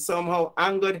Sidon somehow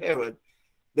angered Herod,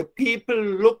 the people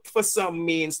looked for some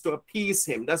means to appease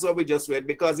him. That's what we just read,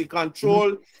 because he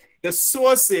controlled the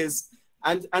sources.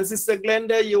 And Sister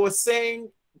Glenda, you were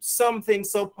saying something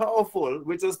so powerful,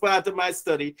 which was part of my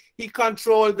study. He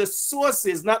controlled the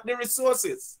sources, not the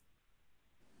resources.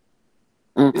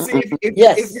 You see,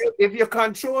 if you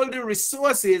control the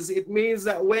resources, it means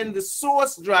that when the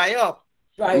source dry up,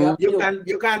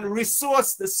 you can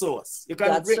resource the source.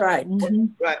 That's right.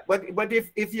 Right. But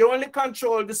if you only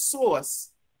control the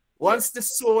source, once the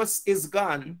source is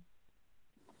gone,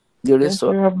 you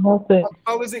have nothing.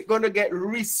 How is it going to get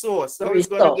resourced? How is it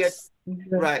going to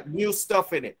get new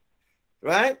stuff in it?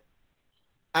 Right?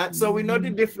 And so we know the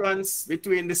difference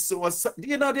between the source.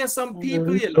 You know, there's some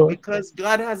people, because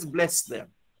God has blessed them,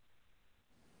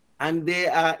 and they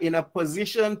are in a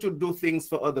position to do things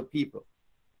for other people.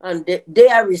 And they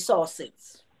are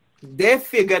resources. They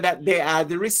figure that they are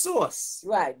the resource.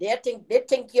 Right. They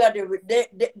think you are they are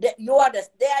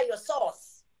your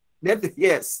source.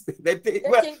 Yes. They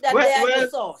think that they are the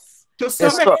source. To some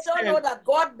extent, they don't know that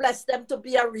God blessed them to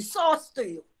be a resource to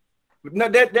you. No,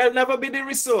 they'll never be the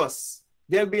resource.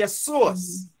 There'll be a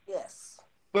source. Yes.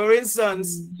 For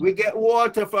instance, we get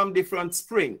water from different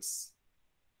springs.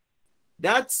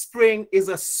 That spring is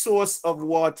a source of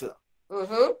water.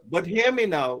 But hear me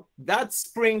now, that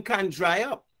spring can dry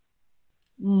up.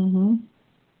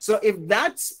 So if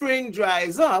that spring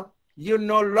dries up, you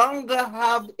no longer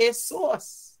have a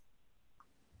source.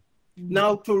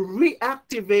 Now, to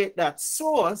reactivate that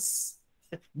source,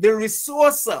 the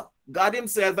resourcer, God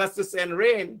himself, has to send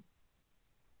rain.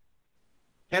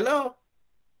 Hello?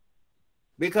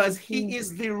 Because he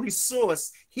is the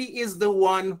resource. He is the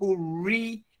one who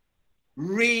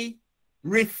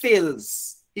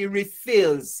refills he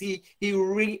refills, he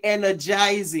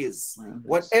re-energizes.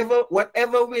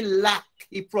 Whatever we lack,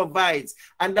 he provides.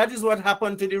 And that is what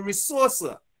happened to the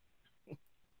resourcer.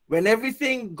 When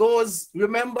everything goes,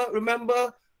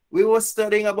 remember we were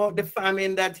studying about the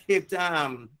famine that hit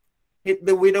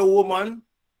the widow woman.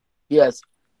 Yes.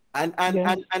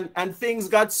 And things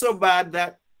got so bad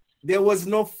that there was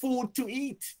no food to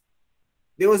eat.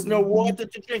 There was no water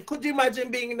to drink. Could you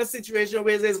imagine being in a situation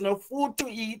where there's no food to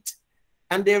eat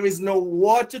and there is no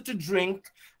water to drink,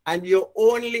 and your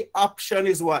only option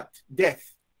is what?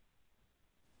 Death.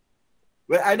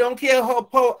 Well, I don't care how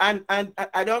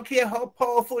I don't care how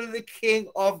powerful the king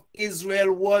of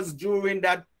Israel was during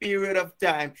that period of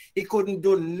time. He couldn't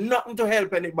do nothing to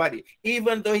help anybody,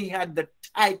 even though he had the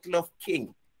title of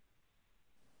king.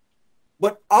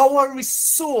 But our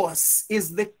resource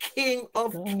is the King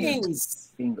of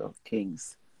Kings. King of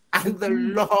Kings. And the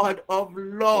Lord of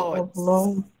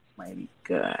Lords. Mighty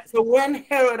God. So when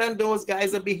Herod and those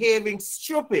guys are behaving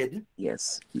stupid,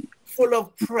 yes, full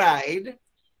of pride,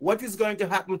 what is going to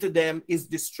happen to them is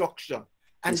destruction.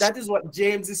 And that is what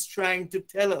James is trying to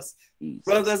tell us. Jesus.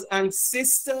 Brothers and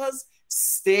sisters,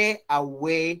 stay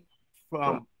away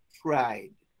from pride.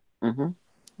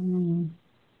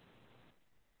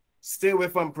 Stay away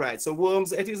from pride. So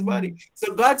worms ate his body.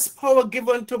 So God's power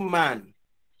given to man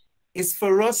is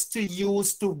for us to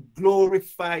use to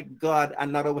glorify God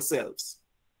and not ourselves.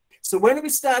 So when we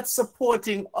start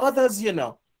supporting others, you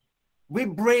know, we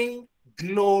bring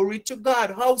glory to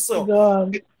God. How so?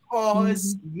 God.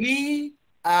 Because we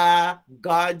are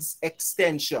God's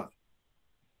extension.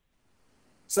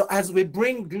 So as we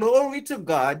bring glory to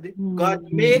God,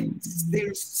 God makes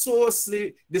the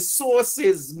sources,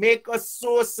 make us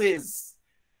sources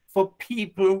for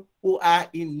people who are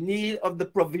in need of the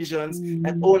provisions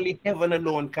that only heaven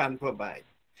alone can provide.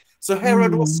 So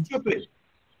Herod was stupid.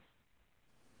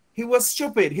 He was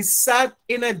stupid. He sat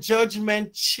in a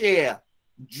judgment chair,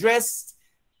 dressed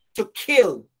to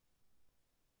kill.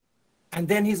 And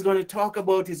then he's going to talk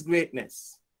about his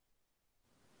greatness.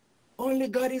 Only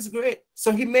God is great.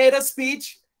 So he made a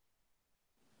speech,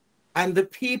 and the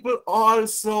people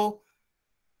also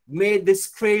made this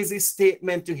crazy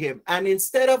statement to him. And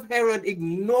instead of Herod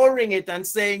ignoring it and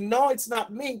saying, no, it's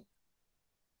not me.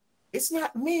 It's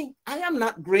not me. I am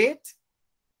not great.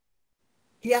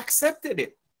 He accepted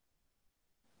it.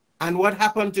 And what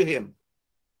happened to him?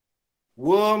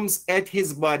 Worms ate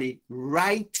his body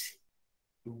right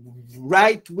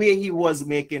where he was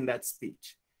making that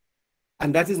speech.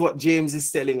 And that is what James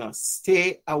is telling us.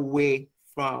 Stay away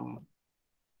from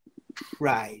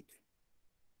pride.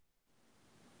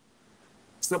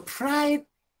 So pride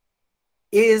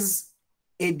is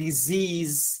a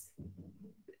disease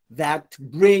that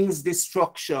brings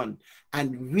destruction.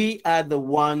 And we are the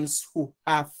ones who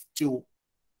have to,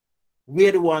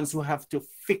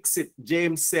 fix it.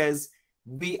 James says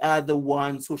we are the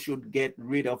ones who should get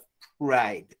rid of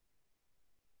pride.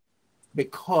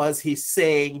 Because he's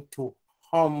saying to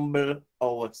humble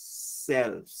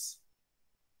ourselves.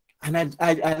 And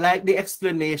I like the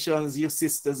explanations your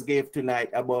sisters gave tonight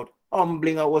about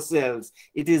humbling ourselves.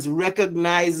 It is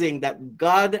recognizing that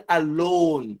God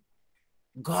alone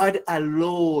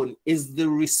is the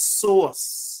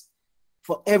resource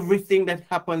for everything that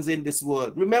happens in this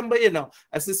world. Remember, you know,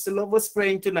 as Sister Love was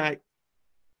praying tonight,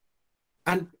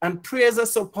 and prayers are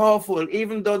so powerful,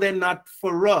 even though they're not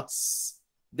for us.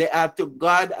 They are to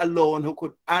God alone who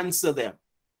could answer them,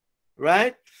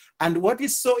 right? And what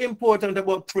is so important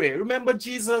about prayer? Remember,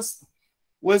 Jesus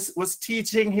was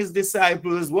teaching his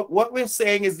disciples, what we're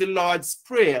saying is the Lord's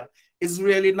Prayer is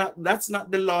really not, that's not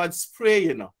the Lord's Prayer,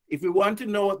 you know. If we want to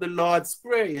know what the Lord's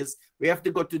Prayer is, we have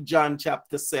to go to John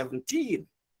chapter 17.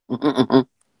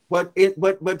 But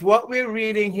what we're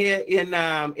reading here in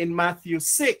Matthew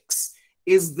 6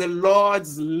 is the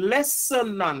Lord's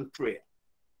lesson on prayer.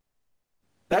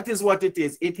 That is what it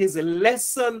is. It is a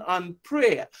lesson on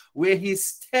prayer where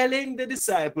he's telling the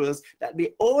disciples that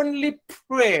the only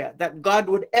prayer that God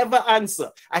would ever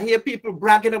answer. I hear people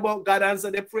bragging about God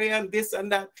answer their prayer and this and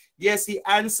that. Yes, he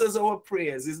answers our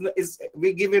prayers.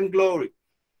 We give him glory.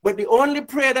 But the only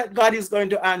prayer that God is going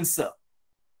to answer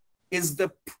is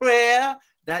the prayer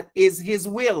that is his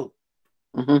will.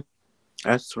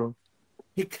 That's true.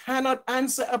 He cannot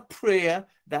answer a prayer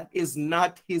that is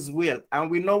not his will.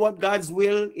 And we know what God's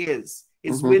will is.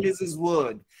 His will is his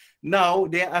word. Now,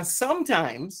 there are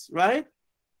sometimes, right?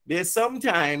 There's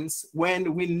sometimes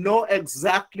when we know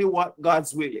exactly what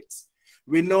God's will is.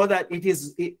 We know that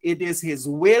it is his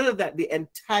will that the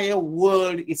entire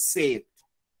world is saved.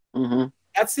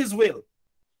 That's his will.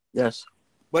 Yes.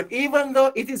 But even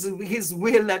though it is his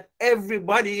will that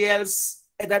everybody else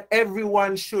that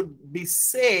everyone should be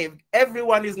saved.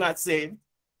 Everyone is not saved.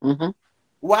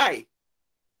 Why?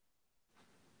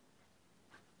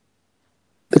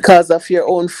 Because of your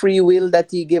own free will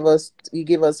that he give us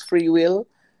free will,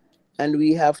 and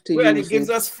we have to well, use it gives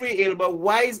us free will, but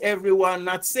why is everyone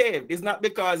not saved? It's not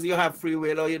because you have free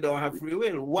will or you don't have free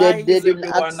will. Why is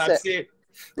everyone not saved?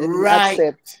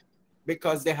 Right.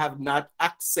 Because they have not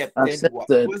accepted what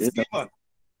was given.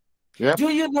 Yep. Do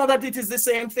you know that it is the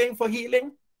same thing for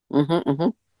healing?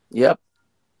 Yep.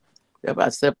 Yep,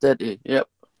 accepted it. Yep.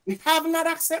 We have not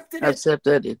accepted it.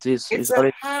 Accepted it. It's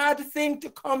a hard thing to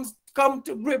come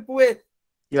to grip with.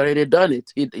 You already done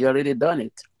it. You already done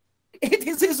it. It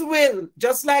is his will.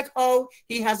 Just like how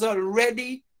he has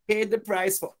already paid the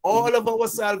price for all of our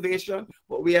salvation,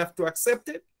 but we have to accept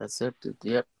it. Accept it,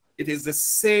 yep. It is the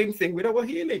same thing with our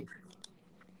healing.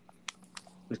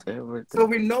 With everything. So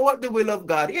we know what the will of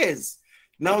God is.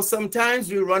 Now,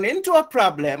 sometimes we run into a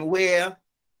problem where,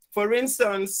 for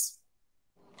instance,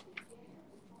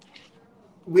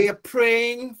 we're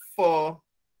praying for,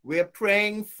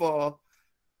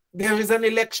 there is an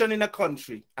election in a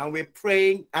country, and we're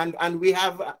praying, and we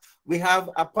have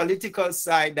a political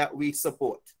side that we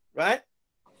support, right?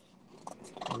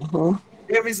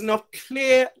 There is no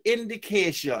clear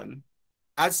indication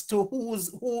as to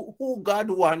who God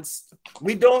wants.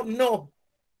 We don't know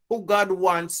who God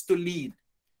wants to lead.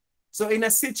 So in a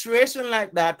situation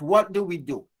like that, what do?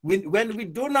 When we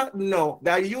do not know,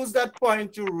 I use that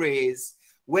point to raise,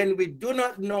 when we do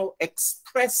not know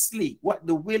expressly what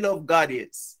the will of God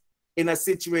is in a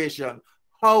situation,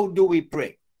 how do we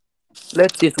pray?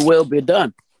 Let his will be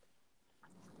done.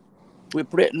 We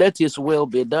pray, let his will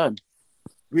be done.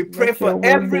 We pray for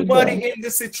everybody in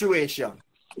the situation.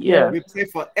 Yeah. We pray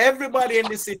for everybody in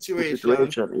the situation.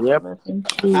 Yep.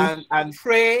 And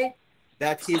pray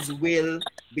that his will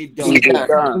be done. Be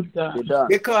done.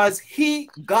 Because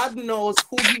God knows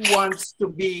who he wants to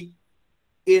be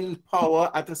in power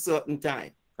at a certain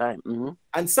time.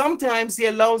 And sometimes he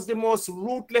allows the most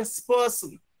ruthless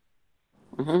person.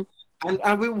 And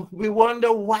we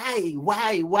wonder why.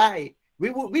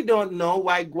 We don't know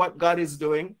what God is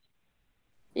doing.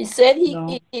 He said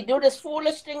he do the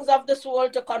foolish things of this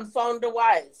world to confound the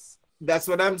wise. That's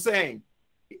what I'm saying.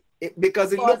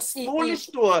 Because it looks foolish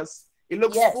to us. It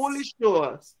looks foolish to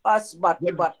us. But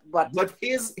his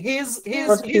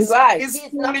right.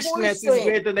 foolishness is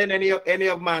greater than any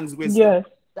of man's wisdom. Yes.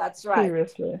 That's right.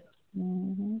 Seriously.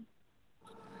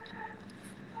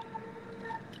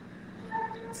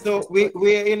 So we're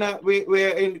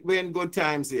in good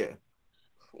times here.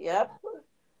 Yep.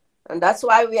 And that's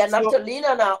why we are not to lean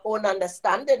on our own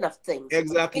understanding of things.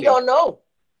 Exactly. We don't know.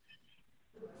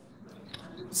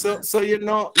 So you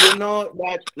know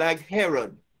that, like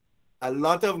Herod, a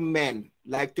lot of men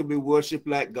like to be worshipped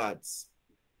like gods.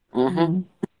 That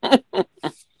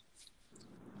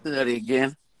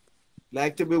again.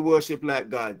 Like to be worshipped like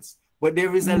gods. But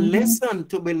there is a lesson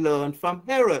to be learned from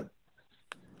Herod.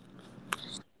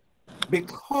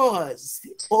 Because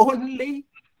the only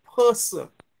person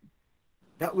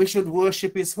that we should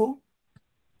worship is who?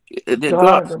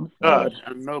 God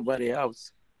and nobody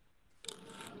else.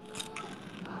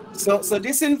 So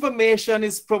this information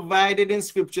is provided in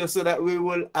scripture so that we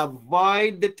will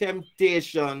avoid the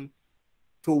temptation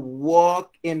to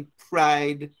walk in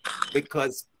pride,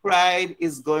 because pride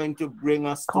is going to bring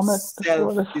us to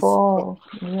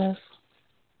self-destruction.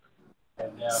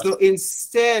 Yes. So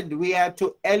instead, we are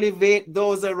to elevate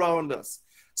those around us.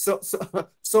 So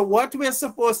what we're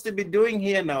supposed to be doing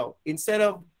here now, instead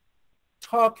of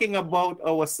talking about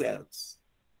ourselves,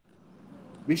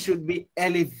 we should be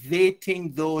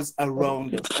elevating those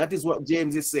around us. That is what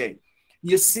James is saying.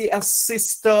 You see a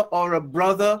sister or a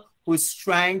brother who is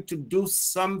trying to do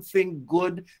something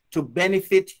good to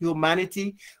benefit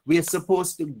humanity, we are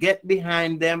supposed to get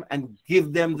behind them and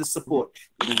give them the support.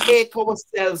 Take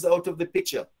ourselves out of the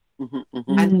picture.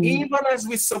 And even as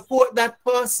we support that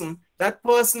person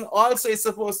also is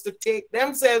supposed to take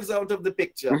themselves out of the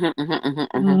picture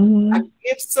and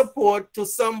give support to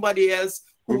somebody else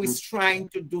who is trying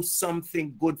to do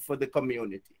something good for the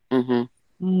community.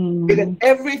 Because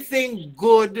everything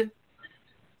good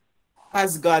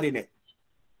has God in it.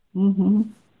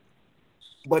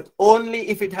 But only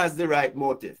if it has the right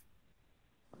motive.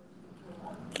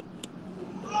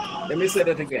 Let me say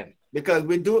that again. Because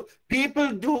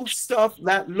people do stuff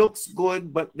that looks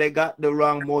good, but they got the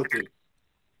wrong motive.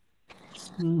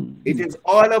 It is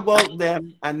all about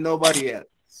them and nobody else.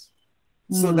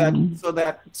 So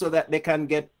that they can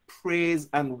get praise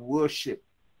and worship.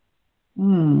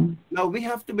 Now we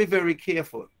have to be very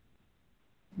careful.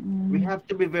 We have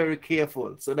to be very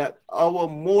careful so that our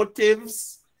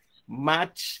motives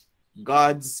match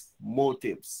God's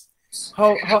motives.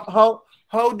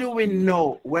 How do we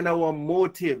know when our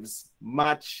motives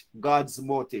match God's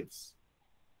motives?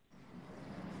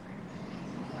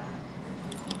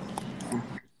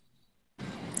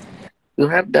 You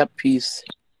have that peace.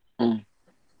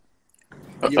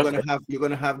 You're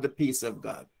gonna have the peace of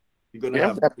God. You're gonna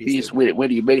have that peace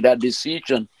when you make that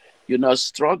decision. You're not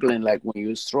struggling like when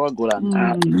you struggle and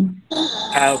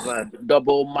have a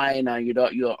double mind and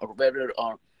you're very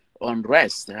on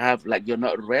rest. Have like you're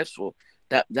not restful.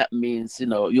 That means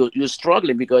you're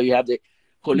struggling because you have the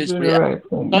Holy Spirit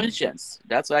conscience.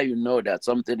 That's how you know that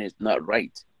something is not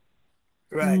right.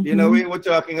 Right. We were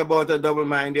talking about a double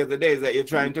mind the other day, is that you're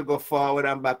trying to go forward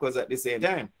and backwards at the same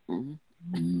time.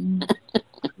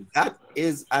 That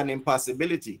is an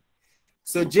impossibility.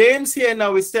 So James here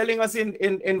now is telling us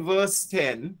in verse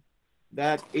 10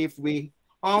 that if we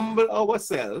humble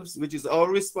ourselves, which is our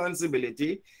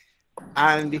responsibility,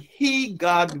 and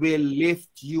God will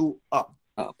lift you up.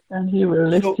 And he will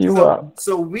lift you up.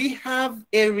 So we have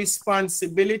a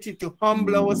responsibility to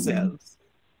humble ourselves.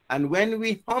 And when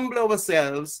we humble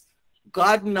ourselves,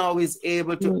 God now is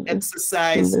able to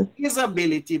exercise his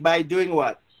ability by doing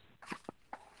what?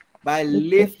 By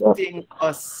lifting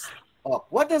us up.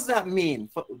 What does that mean?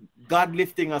 God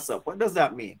lifting us up. What does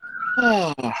that mean?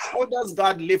 How does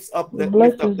God lift up the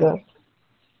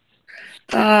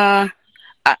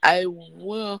I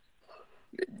will.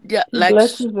 Yeah, like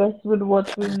blesses us with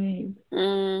what we need.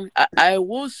 I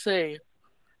will say,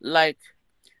 like,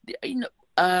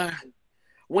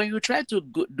 when you try to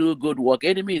do good work,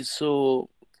 enemy is so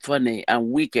funny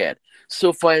and wicked.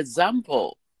 So, for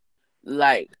example,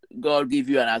 like God give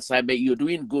you an assignment, you're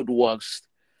doing good works.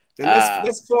 So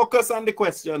let's focus on the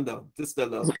question, though, Sister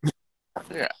Love.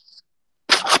 Yeah.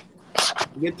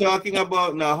 We're talking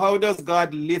about now, how does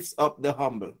God lift up the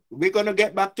humble? We're going to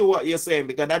get back to what you're saying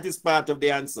because that is part of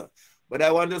the answer. But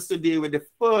I want us to deal with the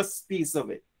first piece of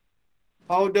it.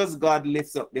 How does God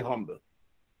lift up the humble?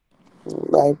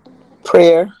 By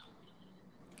prayer.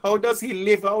 How does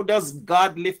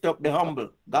God lift up the humble?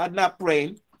 God not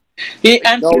praying. He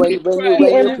answers when you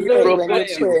pray.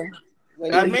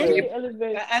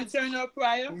 Answering our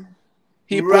prayer.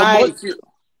 He promotes you.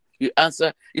 You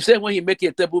answer. You say when he make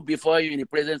a table before you in the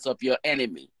presence of your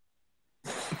enemy.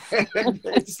 Say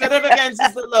that again,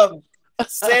 Sister Love.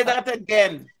 Say that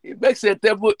again. He makes a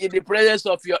table in the presence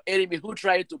of your enemy who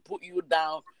try to put you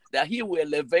down, that he will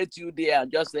elevate you there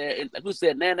and just say, who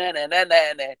said, nah,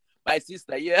 my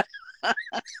sister, yeah.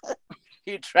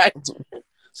 He tried to.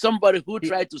 Somebody who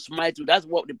tried to smite you. That's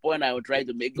what the point I would try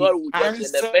to make. God will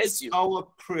just elevate you. Our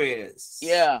prayers.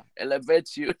 Yeah,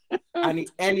 elevate you. And he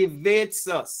elevates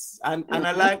us. And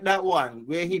I like that one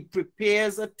where he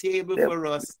prepares a table for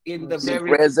us in the very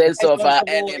presence of our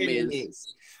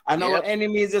enemies. And our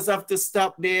enemies just have to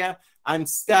stop there and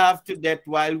starve to death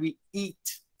while we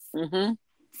eat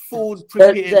food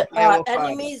prepared. Our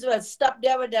enemies will stop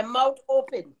there with their mouth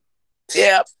open.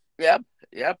 Yep.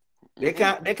 They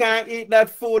can't eat that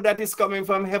food that is coming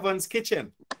from heaven's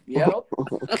kitchen. Yep.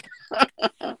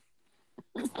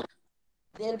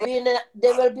 They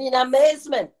will be in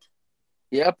amazement.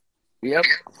 Yep.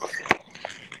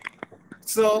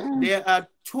 So there are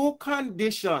two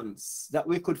conditions that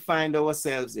we could find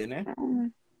ourselves in,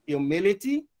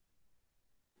 humility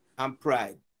and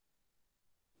pride.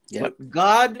 Yep. But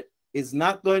God is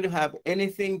not going to have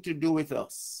anything to do with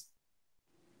us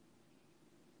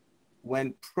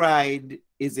when pride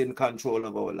is in control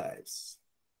of our lives.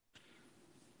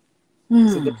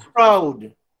 So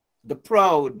the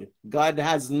proud, God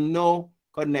has no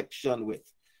connection with.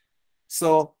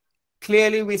 So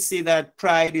clearly we see that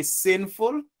pride is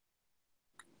sinful.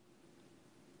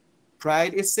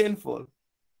 Pride is sinful.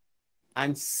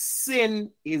 And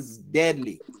sin is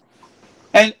deadly.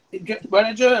 And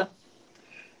Brother Joel.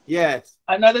 Yes.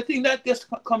 Another thing that just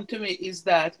come to me is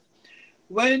that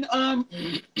when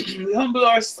we humble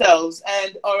ourselves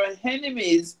and our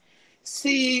enemies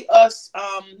see us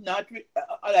not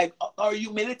like our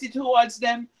humility towards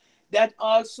them, that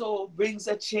also brings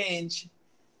a change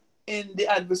in the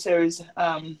adversary's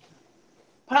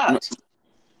part.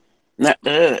 Not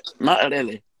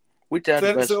really.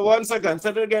 So 1 second. Say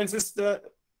it again, sister.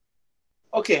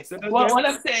 Okay. What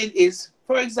I'm saying is,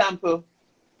 for example,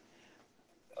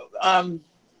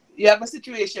 you have a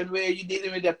situation where you're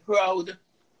dealing with a proud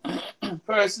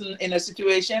person in a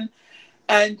situation,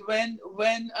 and when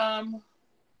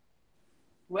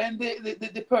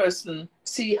the person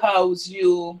see how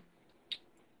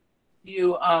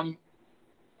you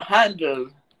handle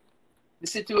the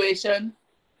situation,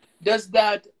 does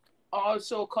that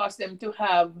also cause them to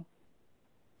have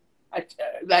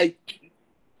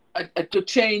to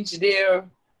change their,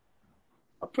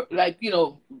 like, you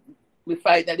know, the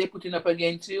fight that they're putting up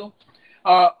against you,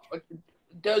 or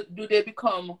do they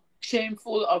become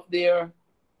shameful of their,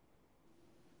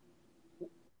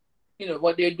 you know,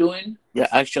 what they're doing? Yeah,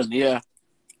 action, yeah.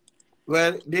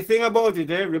 Well, the thing about it,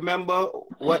 remember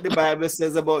what the Bible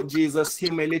says about Jesus'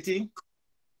 humility?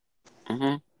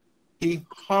 Mm-hmm. He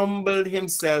humbled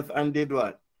himself and did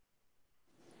what?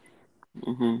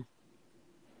 Mm-hmm.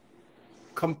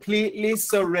 Completely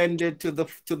surrendered to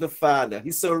the Father.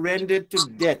 He surrendered to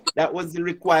death. That was the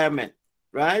requirement,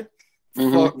 right?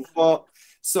 Mm-hmm.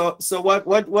 So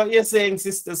what you're saying,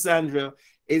 Sister Sandra,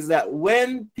 is that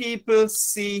when people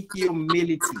see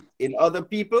humility in other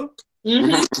people,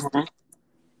 Mm-hmm.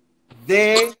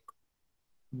 they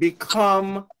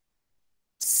become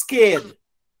scared.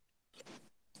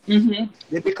 Mm-hmm.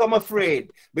 They become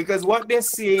afraid because what they're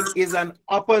seeing is an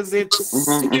opposite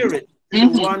Mm-hmm. spirit to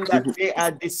Mm-hmm. the one that they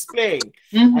are displaying.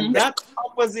 Mm-hmm. And that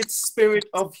opposite spirit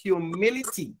of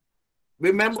humility,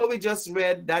 remember we just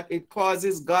read that it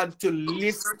causes God to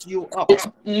lift you up.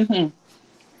 Mm-hmm.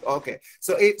 Okay,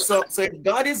 so if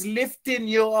God is lifting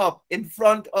you up in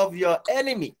front of your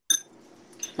enemy,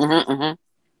 Mm-hmm.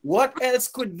 what else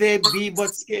could they be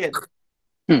but scared?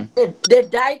 They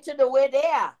die to the way they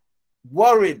are.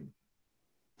 Worried.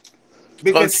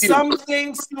 Because Confused.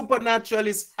 something supernatural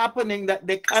is happening that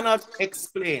they cannot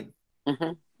explain.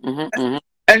 Mm-hmm. Mm-hmm.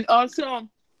 And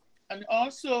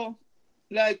also,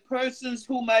 like persons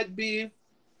who might be,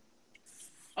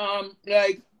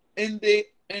 like in the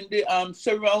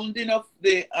surrounding of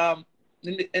the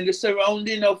in the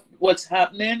surrounding of what's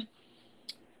happening,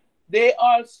 they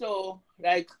also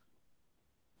like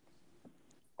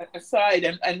aside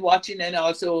and watching and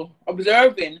also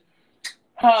observing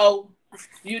how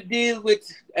you deal with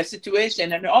a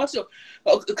situation. And also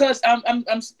because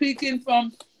I'm speaking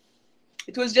from,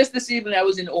 it was just this evening I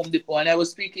was in Home Depot and I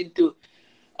was speaking to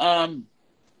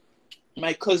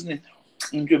my cousin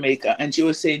in Jamaica, and she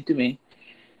was saying to me,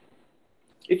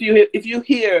 if you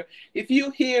hear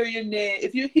your name,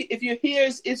 if your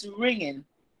ears is ringing,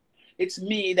 it's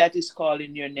me that is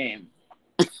calling your name.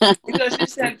 Because she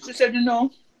said, you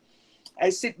know, I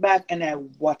sit back and I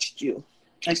watched you.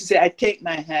 And she said, I take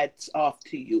my hats off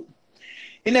to you.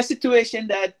 In a situation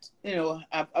that, you know,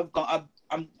 I've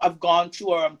gone through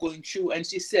or I'm going through. And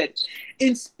she said,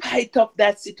 in spite of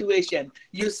that situation,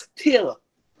 you still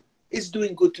is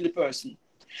doing good to the person.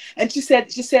 And she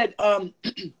said, I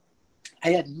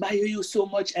admire you so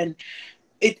much, and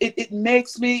it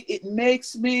makes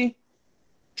me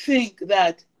think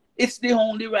that it's the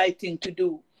only right thing to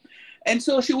do. And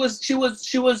so she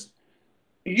was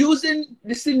using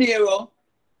the scenario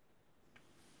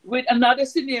with another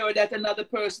scenario that another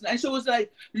person, and she was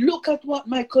like, look how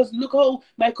my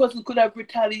cousin could have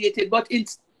retaliated, but in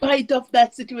spite of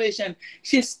that situation,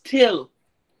 she still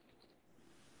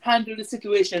handled the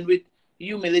situation with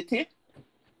humility,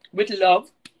 with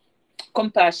love,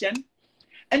 compassion.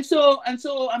 And so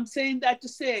I'm saying that to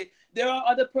say there are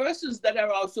other persons that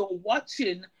are also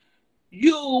watching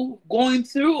you going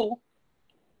through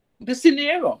the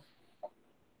scenario.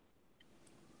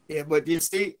 Yeah, but you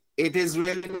see, it is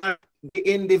really not the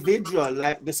individual,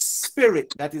 like the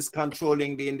spirit that is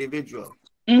controlling the individual.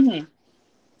 Mm-hmm.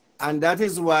 And that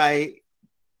is why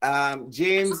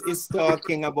James is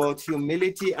talking about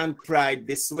humility and pride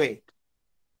this way,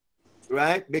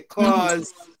 right?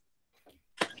 Because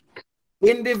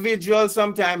individuals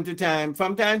from time to time,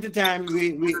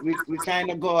 we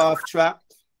kind of go off track,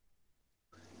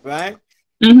 right?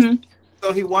 Mm-hmm.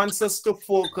 So he wants us to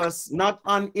focus not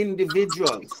on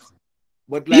individuals,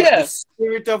 but like the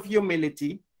spirit of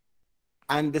humility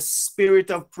and the spirit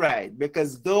of pride,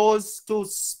 because those two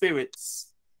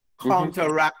spirits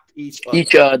counteract each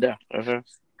other.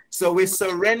 So we're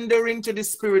surrendering to the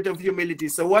spirit of humility.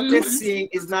 So what they're seeing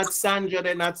is not Sandra,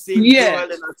 they're not seeing Joel,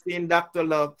 they're not seeing Dr.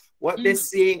 Love. What they're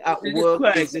seeing at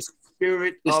work is the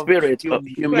spirit of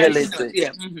humility.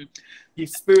 Yeah. The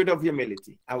spirit of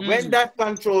humility. And when that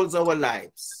controls our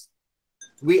lives,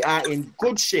 we are in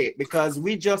good shape, because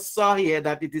we just saw here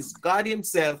that it is God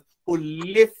himself who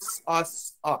lifts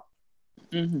us up.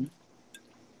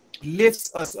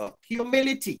 Lifts us up.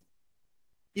 Humility.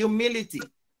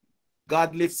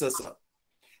 God lifts us up.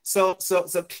 So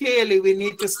clearly we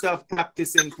need to stop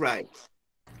practicing pride.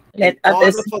 In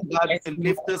order for God to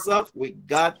lift us up, we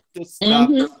got to stop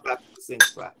practicing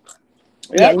pride.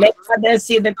 Yeah, let others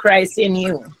see the Christ in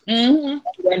you.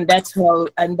 And that's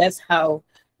how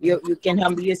you can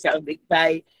humble yourself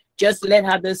by just let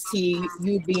others see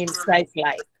you being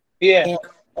Christ-like. Yeah.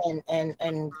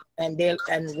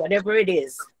 and whatever it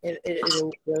is,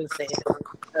 they'll say,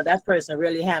 so that person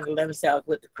really handled themselves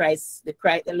with the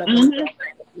love of Christ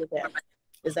with them.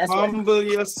 Humble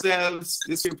yourselves,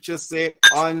 the scripture say,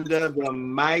 under the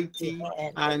mighty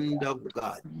hand of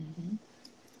God.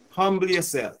 Humble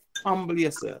yourself. Humble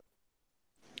yourself.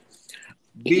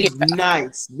 Be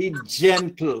nice, be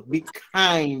gentle, be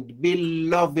kind, be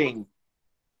loving,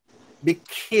 be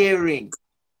caring,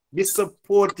 be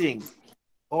supporting.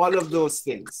 All of those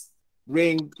things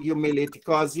bring humility,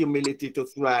 cause humility to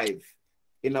thrive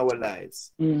in our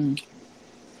lives.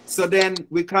 So then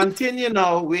we continue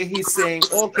now where he's saying,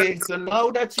 okay, so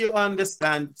now that you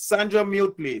understand, Sandra,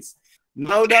 mute please.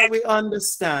 Now that we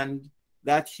understand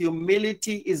that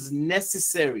humility is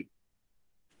necessary,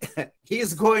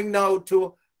 he's going now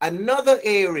to another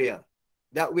area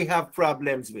that we have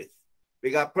problems with. We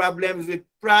got problems with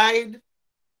pride.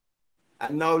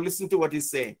 And now listen to what he's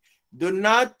saying. Do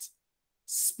not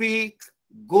speak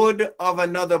good of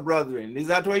another brethren. Is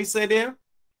that what he said here?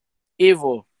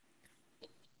 Evil.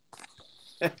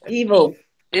 Evil.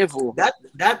 Evil.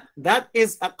 That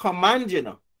is a command, you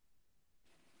know.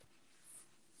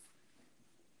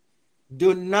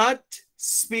 Do not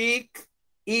speak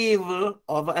evil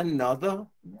of another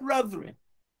brethren.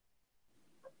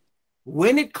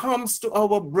 When it comes to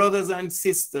our brothers and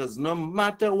sisters, no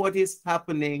matter what is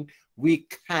happening, we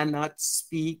cannot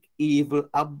speak evil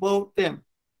about them.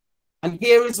 And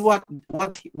here is what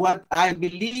I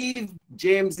believe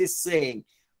James is saying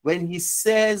when he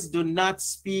says, do not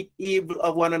speak evil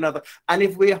of one another. And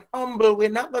if we're humble, we're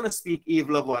not going to speak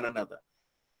evil of one another.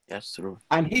 That's true.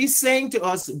 And he's saying to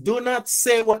us, do not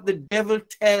say what the devil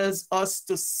tells us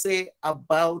to say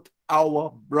about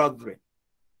our brethren.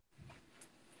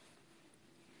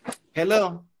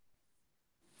 Hello?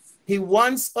 He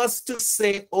wants us to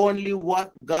say only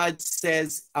what God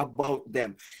says about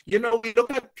them. You know, we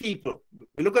look at people,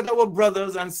 we look at our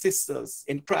brothers and sisters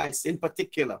in Christ in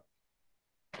particular,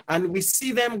 and we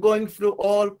see them going through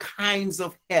all kinds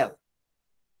of hell,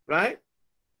 right?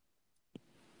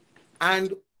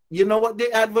 And you know what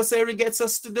the adversary gets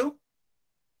us to do?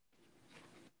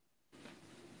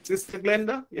 Sister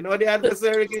Glenda, you know what the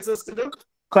adversary gets us to do?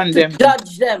 Condemn. To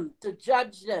judge them. To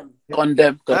judge them.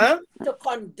 Condemn. Huh? To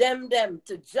condemn them.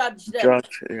 To judge them.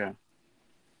 Judge, yeah.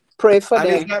 Pray for And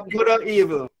them. it's not good or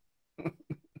evil.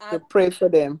 To pray for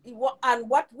them. And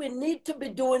what we need to be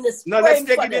doing is no, praying let's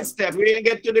take for it them. in step. We didn't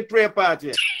get to the prayer part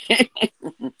yet.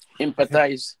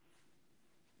 Empathize.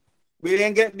 We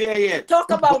didn't get there yet.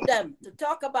 Talk about them. To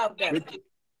talk about them.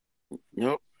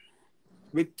 Yep.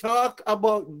 We talk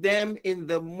about them in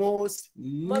the most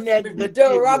negative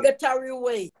derogatory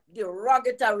way.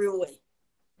 Derogatory way.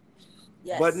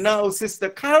 Yes. But now Sister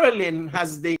Carolyn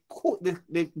has the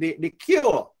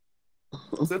cure.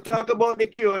 So talk about the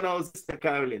cure now, Sister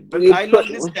Carolyn. But I love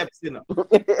the steps, you know.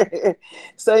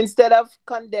 So instead of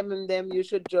condemning them, you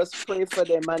should just pray for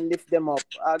them and lift them up.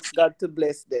 Ask God to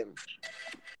bless them.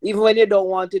 Even when you don't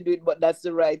want to do it, but that's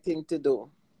the right thing to do.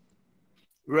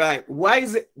 Right. Why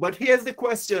is it? But here's the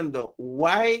question, though.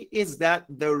 Why is that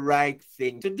the right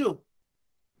thing to do?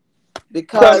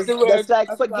 Because that's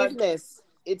like forgiveness.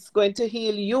 It's going to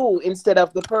heal you instead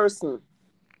of the person.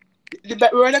 The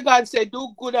word of God said,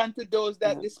 do good unto those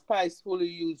that despisefully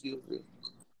use you.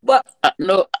 But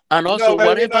no, and also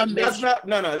whatever makes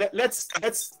let's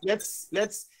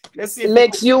see. It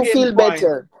makes you feel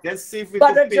better. Let's see if we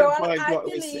can pinpoint Joel, what I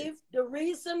we believe the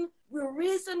reason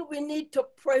we need to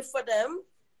pray for them,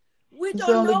 we It's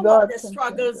don't only know God what the can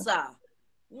struggles change are.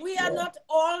 We are not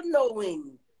all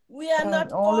knowing. We are And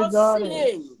not only all God is.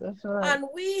 seeing. That's right. And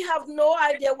we have no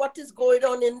idea what is going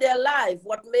on in their life,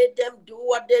 what made them do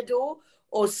what they do,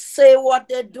 or say what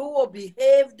they do, or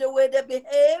behave the way they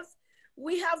behave.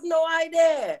 We have no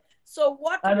idea. So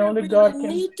what And we only really God can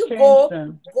need to change go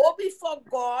them. before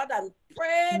God and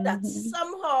pray that Mhm.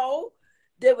 somehow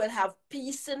they will have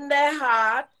peace in their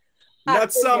heart.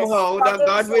 Not somehow that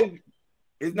God will.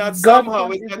 It's not God somehow.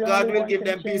 can- It's is that the God only will one give can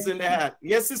them peace in change their them. heart.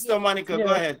 Yes, Sister Monica, go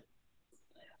Yeah. ahead.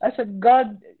 I said,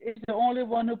 God is the only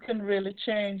one who can really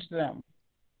change them.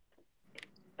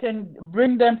 Can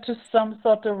bring them to some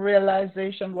sort of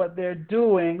realization what they're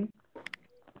doing,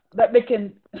 that they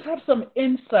can have some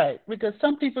insight, because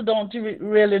some people don't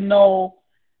really know.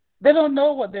 They don't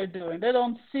know what they're doing. They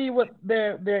don't see what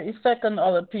their effect on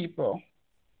other people.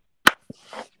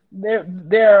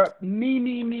 They're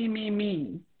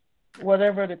me,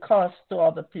 whatever the cost to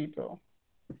other people.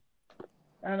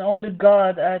 And only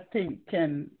God, I think,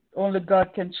 only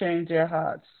God can change their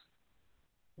hearts.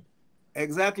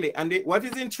 Exactly. And what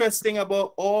is interesting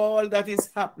about all that is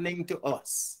happening to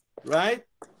us, right?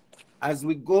 as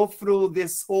we go through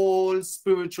this whole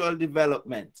spiritual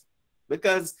development,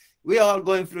 because we are all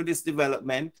going through this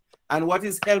development, and what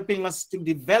is helping us to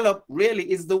develop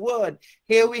really is the word.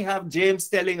 Here we have James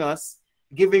telling us,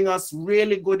 giving us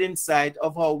really good insight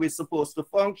of how we're supposed to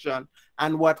function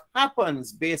and what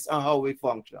happens based on how we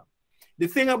function. The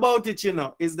thing about it, you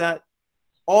know, is that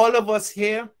all of us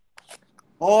here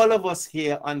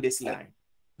on this line,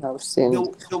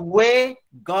 the way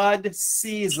God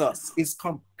sees us is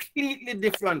completely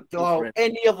different to how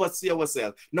any of us see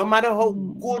ourselves. No matter how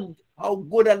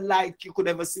good a light you could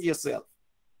ever see yourself,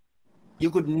 you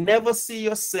could never see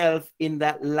yourself in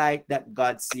that light that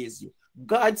God sees you.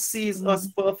 God sees us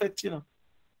perfect, you know.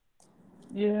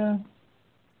 Yeah.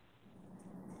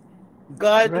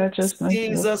 God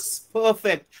sees us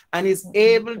perfect, and is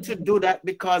able to do that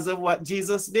because of what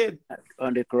Jesus did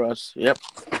on the cross. Yep.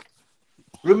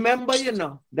 Remember, you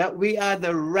know, that we are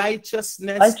the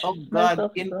righteousness of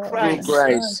God in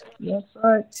Christ. Yes,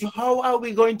 right. So how are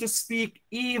we going to speak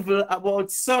evil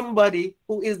about somebody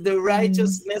who is the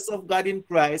righteousness of God in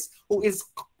Christ, who is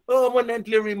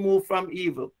permanently removed from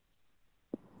evil?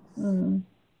 That's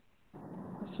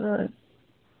right.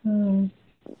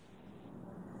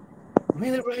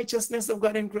 We're the righteousness of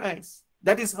God in Christ.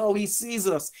 That is how he sees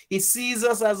us. He sees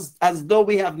us as though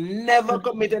we have never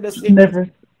committed a sin. Never.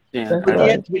 But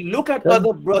yet we look at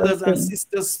other brothers and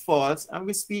sisters' faults and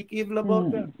we speak evil about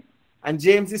them. And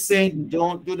James is saying,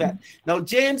 don't do that. Now,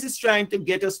 James is trying to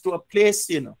get us to a place,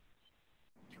 you know,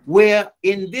 where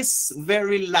in this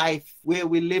very life where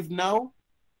we live now,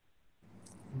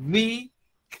 we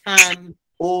can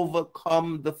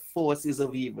overcome the forces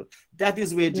of evil. That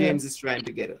is where James is trying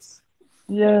to get us.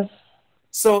 Yes.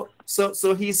 So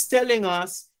he's telling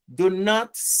us, do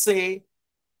not say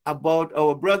about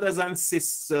our brothers and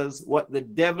sisters what the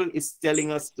devil is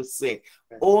telling us to say.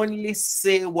 Only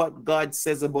say what God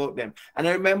says about them. And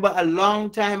I remember a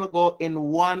long time ago in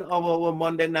one of our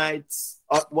Monday night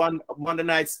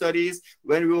studies,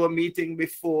 when we were meeting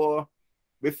before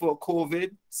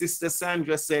COVID, Sister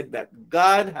Sandra said that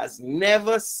God has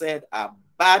never said a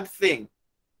bad thing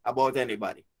about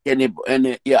anybody.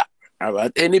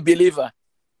 About any believer.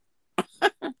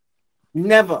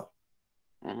 Never.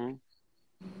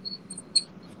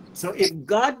 So if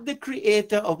God, the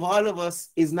creator of all of us,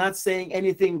 is not saying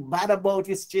anything bad about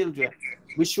his children,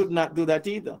 we should not do that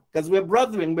either. Because we're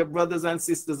brothers and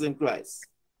sisters in Christ.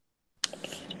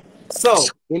 So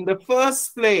in the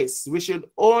first place, we should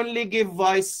only give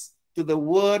voice to the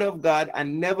word of God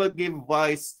and never give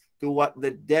voice to what the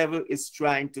devil is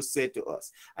trying to say to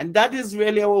us. And that is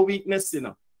really our weakness, you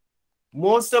know.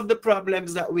 Most of the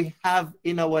problems that we have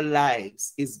in our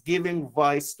lives is giving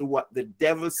voice to what the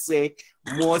devil say,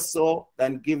 more so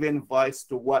than giving voice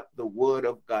to what the word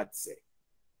of God say.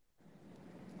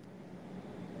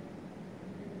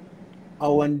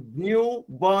 Our new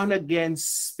born-again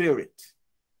spirit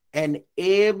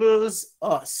enables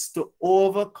us to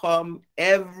overcome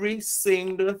every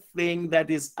single thing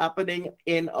that is happening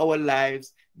in our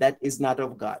lives that is not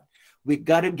of God. We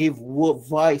got to give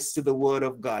voice to the word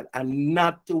of God and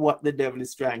not to what the devil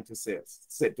is trying to say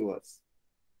to us.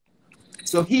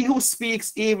 So he who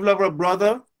speaks evil of a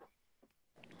brother,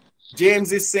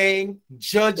 James is saying,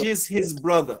 judges his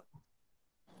brother.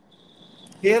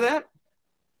 Hear that?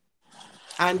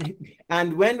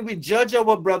 And when we judge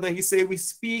our brother, he says we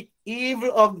speak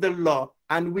evil of the law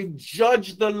and we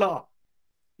judge the law.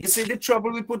 You see the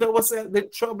trouble we put ourselves,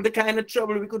 the kind of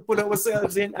trouble we could put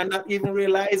ourselves in and not even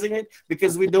realizing it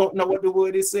because we don't know what the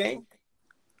word is saying.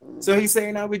 So he's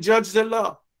saying now we judge the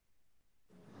law.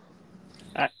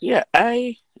 I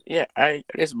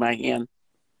raise my hand.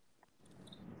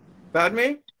 Pardon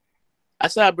me? I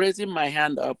started raising my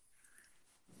hand up.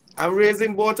 I'm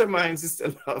raising both of mine,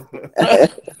 Sister Love.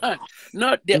 I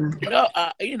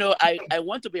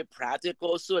want to be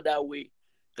practical so that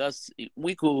because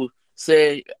we could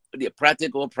say the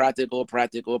practical.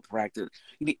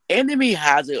 The enemy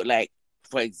has it, like,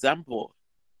 for example,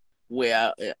 we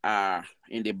are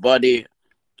in the body,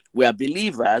 we are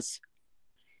believers,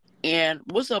 and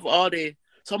most of all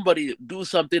somebody do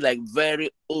something like very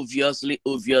obviously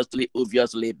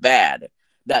bad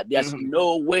that there's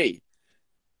no way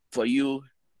for you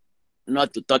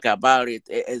not to talk about it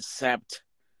except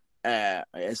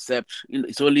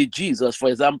it's only Jesus. For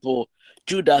example,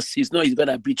 Judas, he's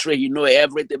gonna betray,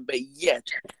 everything, but yet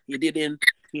he didn't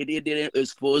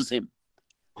expose him.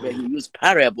 But he used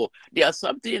parable. There's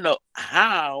something,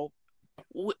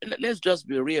 let's just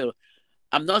be real.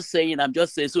 I'm just saying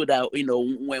so that when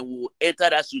we enter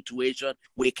that situation,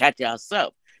 we catch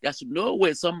ourselves. There's no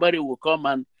way somebody will come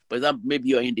and, for example, maybe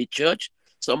you're in the church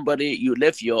somebody, you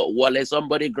left your wallet,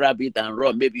 somebody grab it and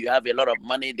run. Maybe you have a lot of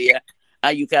money there,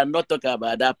 and you cannot talk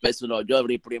about that person or just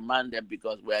reprimand them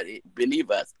because we're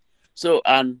believers. So,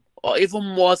 and or even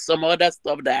more, some other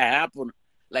stuff that happen,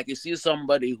 like you see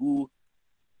somebody who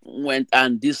went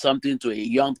and did something to a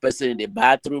young person in the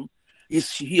bathroom.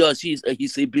 He or she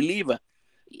he's a believer.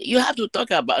 You have to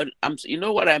talk about it. You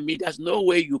know what I mean? There's no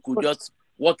way you could just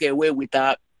walk away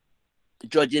without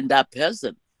judging that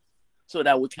person, so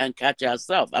that we can catch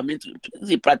ourselves. I mean, it's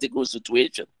a practical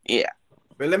situation. Yeah.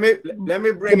 But let me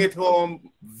bring it home.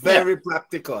 Very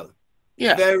practical.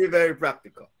 Yeah. Very, very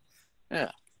practical. Yeah.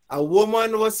 A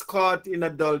woman was caught in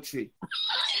adultery.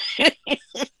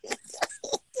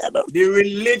 The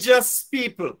religious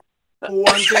people who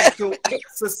wanted to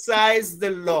exercise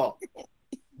the law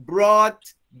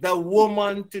brought the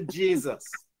woman to Jesus.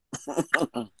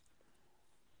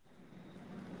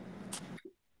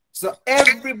 So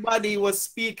everybody was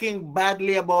speaking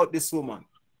badly about this woman,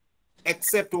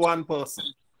 except one person.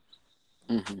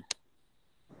 Mm-hmm.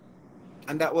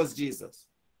 And that was Jesus.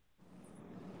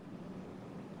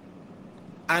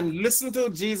 And listen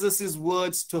to Jesus's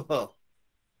words to her.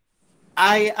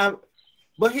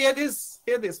 But hear this,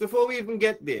 before we even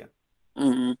get there.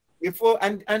 Mm-hmm.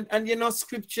 And you know,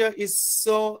 scripture is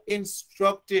so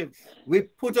instructive. We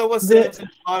put ourselves in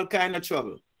all kind of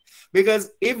trouble. Because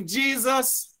if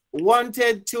Jesus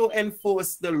wanted to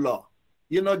enforce the law,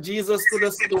 you know, Jesus could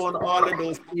have stoned all of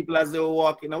those people as they were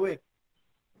walking away.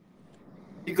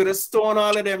 He could have stoned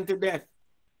all of them to death.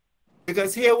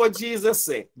 Because hear what Jesus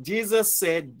said. Jesus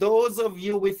said, those of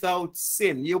you without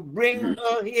sin, you bring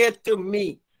her here to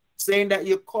me, saying that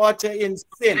you caught her in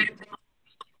sin,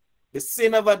 the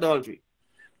sin of adultery.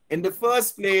 In the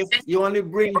first place, you only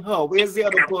bring her. Where's the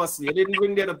other person? You didn't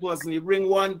bring the other person. You bring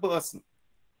one person.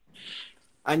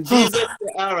 And Jesus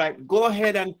said, all right, go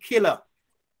ahead and kill her.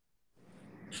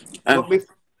 But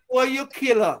before you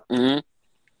kill her,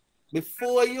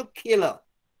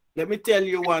 let me tell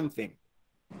you one thing.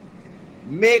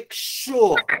 Make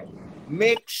sure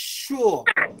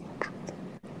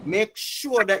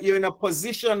that you're in a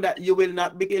position that you will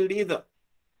not be killed either.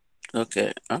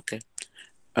 Okay.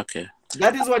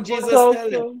 That is what Jesus told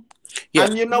him. Yeah.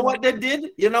 And you know what they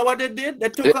did? They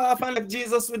took off and left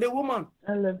Jesus with the woman.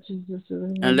 I left Jesus with the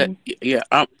woman.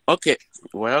 Okay.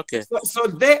 Well, okay. So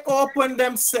they opened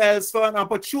themselves for an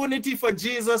opportunity for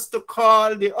Jesus to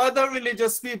call the other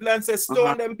religious people and say,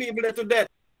 stone them people to death.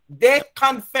 They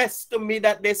confessed to me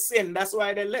that they sinned. That's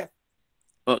why they left.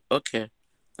 Oh, okay.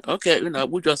 You know,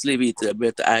 we'll just leave it.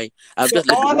 But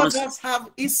all of us have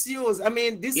issues. I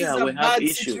mean, this is a bad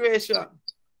situation.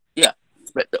 Yeah,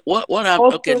 but what I'm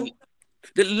okay.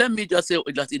 Let me just say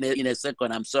just in a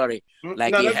second. I'm sorry.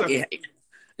 Like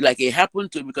it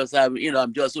happened to because I'm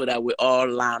just so that we all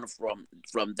learn from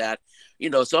that. You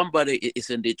know, somebody is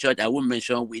in the church. I won't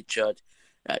mention which church.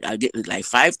 I get like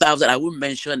 5,000. I won't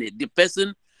mention it. The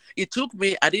person. It took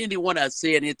me, I didn't even want to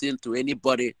say anything to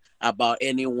anybody about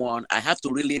anyone. I have to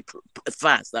really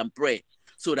fast and pray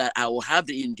so that I will have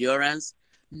the endurance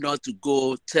not to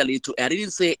go tell it to. I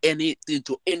didn't say anything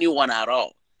to anyone at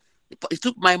all. It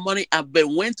took my money. I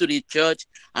went to the church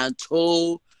and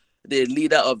told the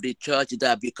leader of the church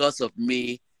that because of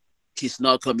me, he's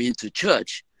not coming to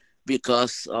church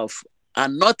because of,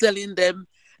 I'm not telling them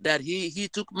that he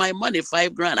took my money,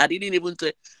 $5,000. I didn't even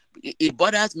say. It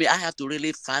bothers me. I have to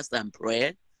really fast and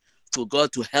pray for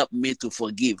God to help me to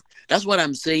forgive. That's what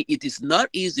I'm saying. It is not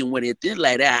easy when a thing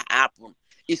like that happens.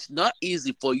 It's not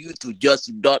easy for you to just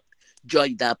not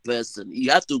judge that person.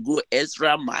 You have to go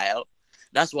extra mile.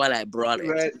 That's why I brought it.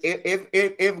 Right.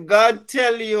 If God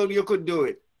tell you, you could do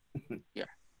it.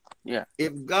 Yeah.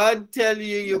 If God tell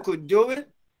you could do it,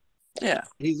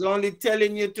 He's only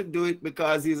telling you to do it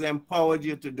because He's empowered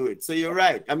you to do it. So you're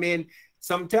right. I mean,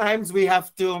 sometimes we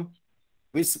have to,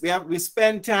 we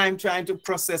spend time trying to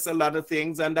process a lot of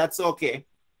things, and that's okay.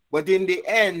 But in the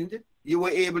end, you were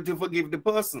able to forgive the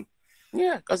person.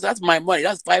 Yeah, because that's my money.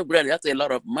 That's $5,000. That's a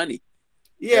lot of money.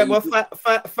 Yeah, but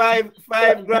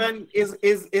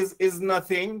 $5,000 is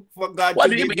nothing for God to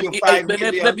give you $5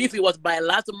 million. Maybe if it was my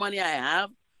last money I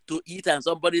have to eat and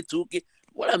somebody took it,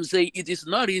 what I'm saying, it is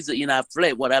not easy in our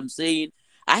flesh. What I'm saying,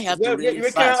 I have to really we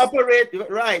can't operate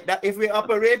right. That if we're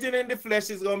operating in the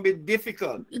flesh, it's going to be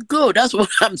difficult. Good. That's what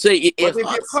I'm saying. But if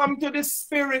you come to the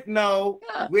spirit now,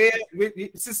 where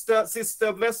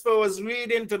Sister Vesper was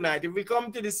reading tonight, if we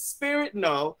come to the spirit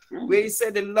now, where he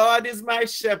said, the Lord is my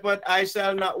shepherd, I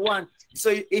shall not want.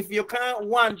 So if you can't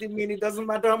want, it means it doesn't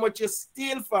matter how much you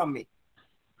steal from me.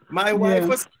 My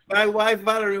wife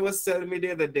Valerie was telling me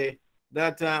the other day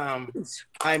that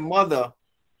my mother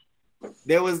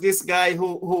there was this guy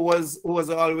who was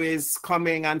always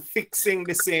coming and fixing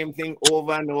the same thing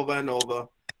over and over and over,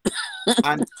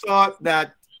 and thought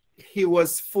that he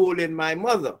was fooling my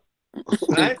mother,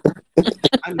 right?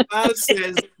 And Val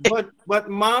says, but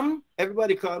mom,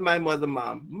 everybody called my mother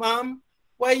mom. Mom,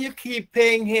 why you keep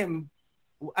paying him?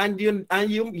 And you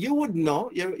would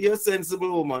know, you're a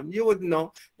sensible woman, you would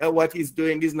know that what he's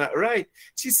doing is not right.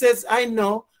 She says, I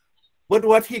know, but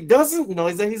what he doesn't know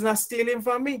is that he's not stealing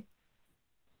from me.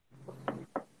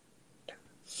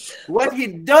 What he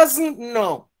doesn't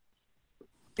know,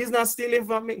 he's not stealing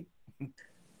from me.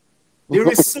 The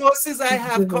resources I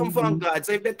have come from God.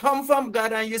 So if they come from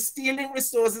God and you're stealing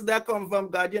resources that come from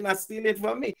God, you're not stealing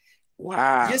from me.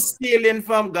 Wow. You're stealing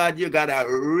from God, you got a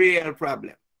real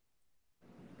problem.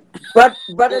 But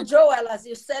Brother Joel, as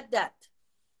you said that,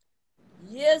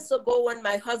 years ago when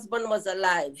my husband was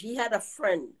alive, he had a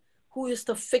friend who used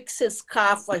to fix his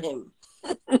car for him.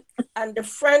 And the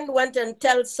friend went and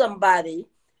tells somebody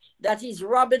that he's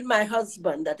robbing my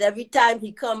husband, that every time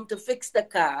he come to fix the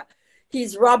car,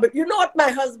 he's robbing. You know what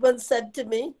my husband said to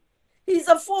me? He's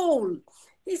a fool.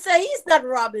 He said, he's not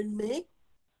robbing me.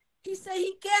 He said,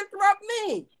 he can't rob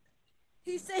me.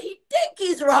 He said, he think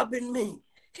he's robbing me.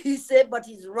 He said, but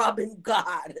he's robbing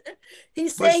God. He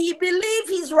said, he believe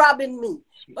he's robbing me,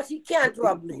 but he can't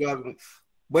rob me.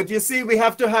 But you see, we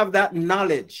have to have that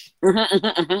knowledge.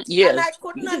 Yes. And I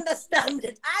couldn't understand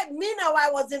it. Now I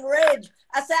was enraged.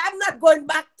 I said, I'm not going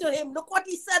back to him. Look what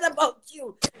he said about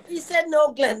you. He said,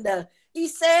 no, Glenda. He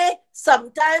said,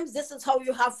 sometimes this is how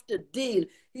you have to deal.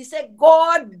 He said,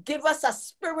 God give us a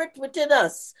spirit within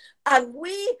us. And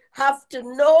we have to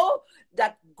know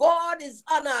that God is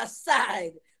on our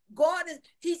side.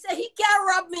 He said, he can't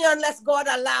rob me unless God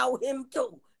allow him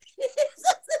to.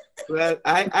 Well,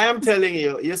 I am telling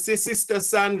you, you see Sister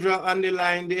Sandra on the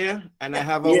line there, and I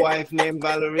have a wife named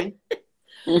Valerie.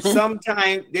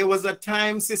 Sometime, there was a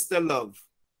time, Sister Love,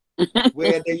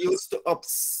 where they used to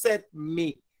upset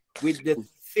me with the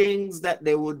things that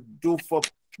they would do for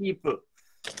people.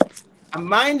 And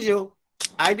mind you,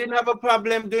 I didn't have a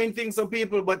problem doing things for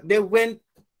people, but they went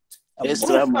as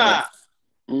far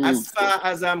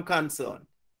as I'm concerned.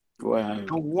 Wow.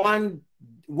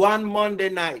 One Monday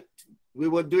night, we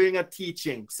were doing a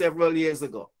teaching several years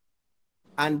ago.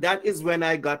 And that is when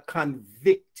I got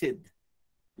convicted.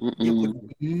 You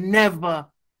could never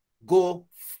go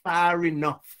far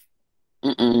enough.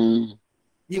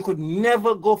 You could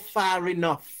never go far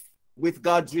enough with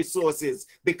God's resources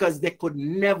because they could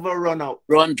never run out.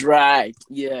 Run dry.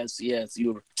 Yes,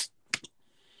 you're...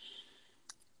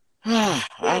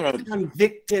 It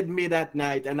convicted me that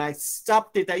night, and I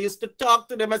stopped it. I used to talk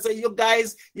to them. I said, you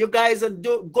guys are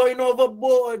going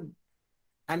overboard.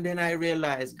 And then I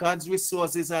realized God's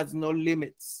resources has no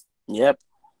limits. Yep.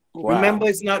 Wow. Remember,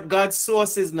 it's not God's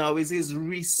sources now, it's his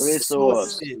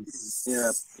resources.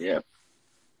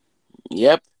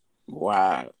 Yep.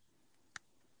 Wow.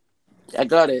 I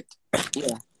got it.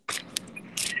 Yeah.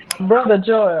 Brother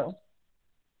Joel.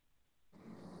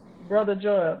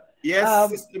 Yes,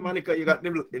 Sister Monica, you got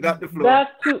the floor.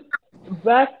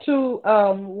 Back to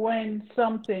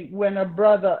when a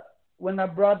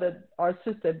brother or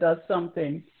sister does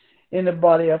something in the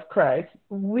body of Christ,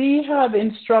 we have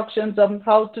instructions on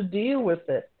how to deal with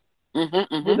it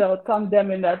without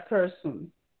condemning that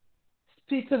person.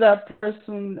 Speak to that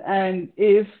person, and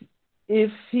if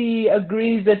he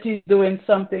agrees that he's doing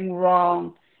something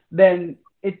wrong, then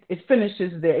it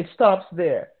finishes there. It stops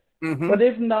there. But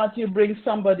if not, you bring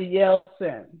somebody else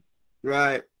in.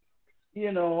 Right.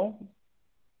 You know,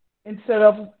 instead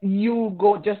of you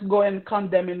go and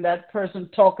condemning that person,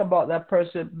 talk about that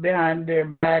person behind their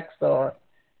backs, or,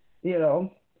 you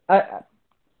know, I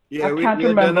can't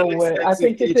remember where. I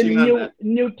think it's in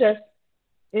New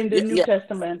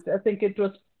Testament. I think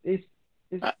it's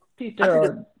Peter,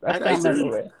 or I can't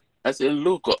remember where. I said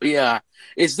Luke. Yeah,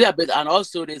 it's there, but and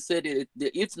also they said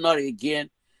if not again.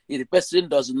 If the person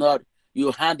does not,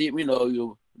 you hand him,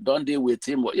 you don't deal with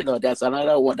him. That's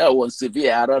another one. That one's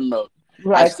severe. I don't know.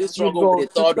 Right. I still struggle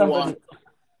with the third one.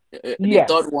 The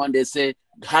third one, they say,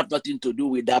 have nothing to do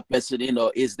with that person,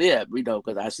 is there,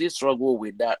 because I still struggle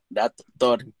with that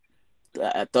third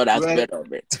aspect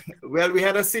of it. Well, we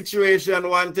had a situation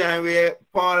one time where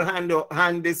Paul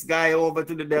hand this guy over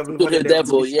to the devil. To the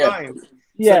devil, so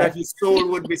that his soul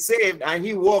would be saved, and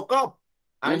he woke up.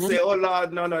 And say, oh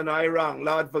Lord, no, I wrong.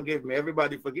 Lord, forgive me.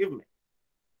 Everybody forgive me.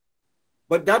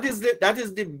 But that is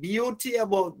the beauty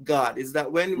about God, is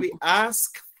that when we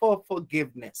ask for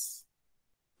forgiveness,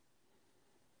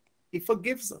 he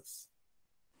forgives us.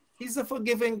 He's a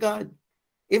forgiving God.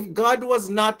 If God was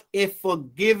not a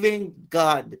forgiving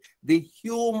God, the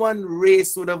human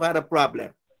race would have had a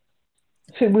problem.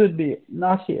 It would be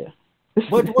not here.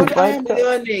 But what I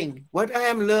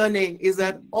am learning is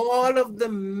that all of the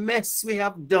mess we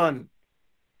have done,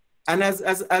 and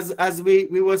as we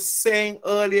were saying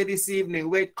earlier this evening,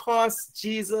 where it cost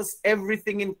Jesus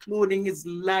everything, including his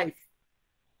life,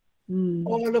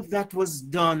 all of that was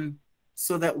done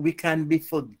so that we can be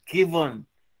forgiven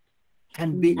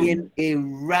and be in a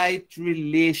right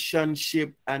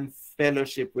relationship and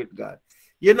fellowship with God.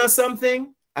 You know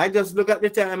something? I just look at the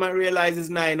time and realize it's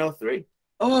 9:03.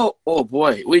 Oh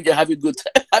boy, we just having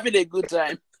a good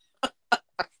time.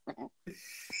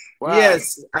 Wow.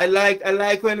 Yes, I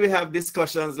like when we have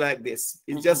discussions like this.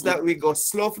 It's just that we go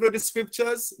slow through the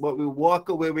scriptures, but we walk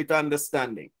away with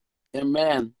understanding.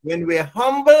 Amen. When we're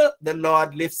humble, the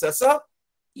Lord lifts us up.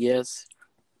 Yes.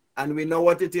 And we know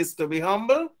what it is to be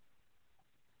humble.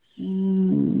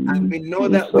 And we know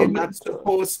that we're not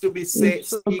supposed to be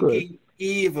speaking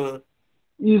evil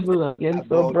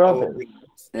against our brothers.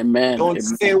 Amen. Don't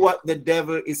say what the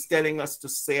devil is telling us to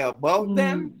say about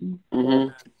them.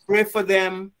 Pray for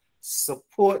them,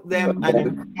 support them, and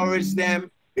encourage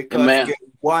them, because they're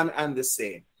one and the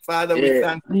same. Father, we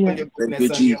thank you for your goodness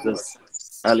and your mercy.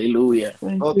 Hallelujah.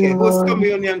 Okay, who's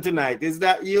communion tonight? Is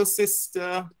that you,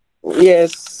 sister?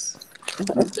 Yes.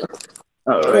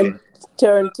 All right.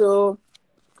 Turn to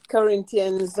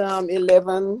Corinthians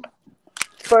 11,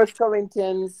 1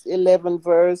 Corinthians 11,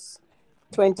 verse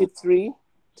 23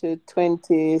 to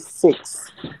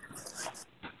 26.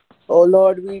 Oh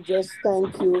Lord, we just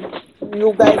thank you.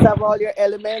 You guys have all your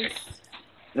elements?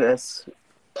 Yes.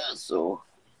 So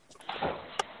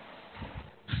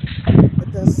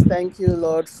let us thank you,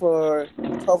 Lord, for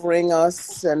covering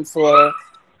us and for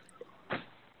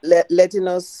letting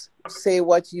us say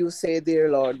what you say,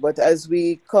 dear Lord. But as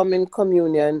we come in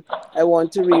communion, I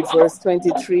want to read verse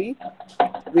 23,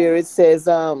 where it says,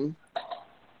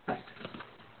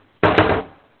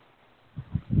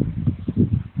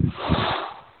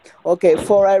 okay,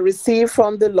 for I received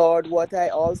from the Lord what I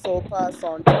also pass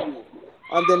on to you.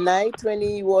 On the night when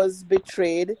he was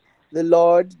betrayed, the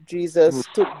Lord Jesus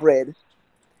took bread.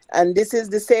 And this is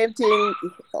the same thing.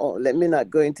 Oh, let me not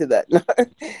go into that now.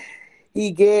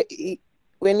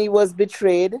 When he was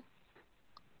betrayed,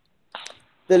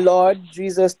 the Lord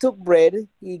Jesus took bread.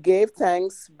 He gave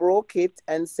thanks, broke it,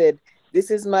 and said,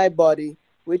 "This is my body,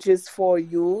 which is for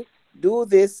you. Do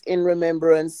this in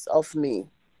remembrance of me."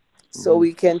 So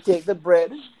we can take the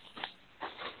bread.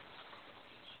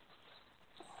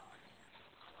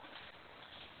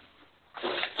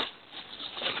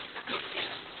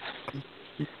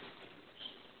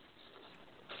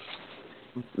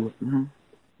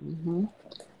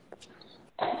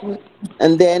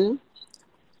 And then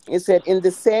he said, in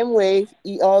the same way,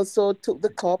 he also took the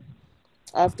cup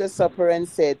after supper and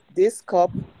said, "This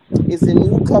cup is the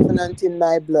new covenant in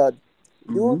my blood.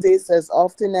 Do this as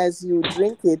often as you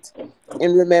drink it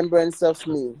in remembrance of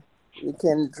me." You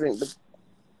can drink the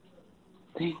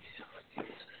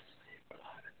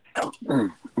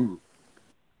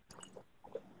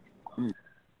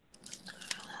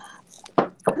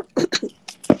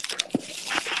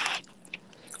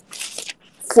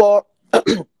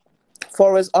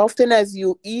For as often as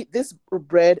you eat this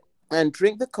bread and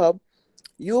drink the cup,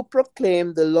 you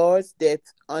proclaim the Lord's death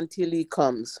until he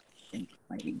comes.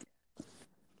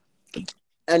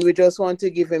 And we just want to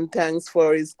give him thanks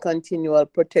for his continual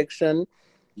protection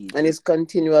and his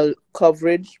continual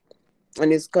coverage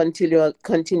and his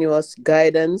continuous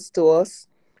guidance to us,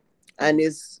 and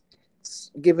his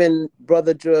giving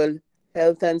Brother Joel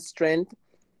health and strength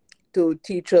to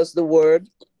teach us the word.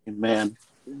 Amen.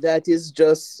 That is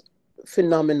just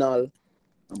phenomenal.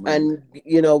 Amen. And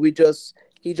you know, he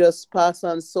just passed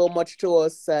on so much to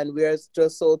us, and we are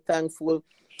just so thankful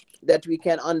that we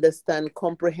can understand,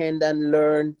 comprehend, and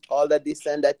learn all of this,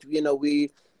 and that, you know,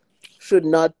 we should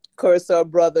not curse our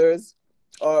brothers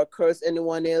or curse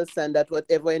anyone else, and that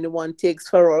whatever anyone takes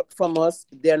from us,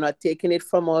 they're not taking it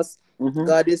from us.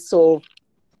 God is so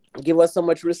give us so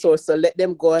much resource, so let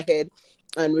them go ahead,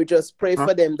 and we just pray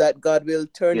for them that God will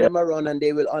turn them around and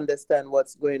they will understand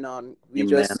what's going on. We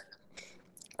just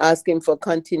ask him for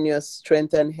continuous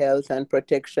strength and health and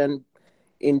protection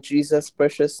in Jesus'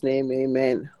 precious name.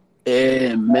 Amen.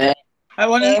 Amen.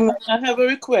 I have a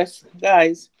request,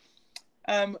 guys.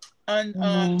 On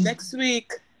next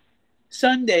week,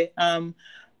 Sunday,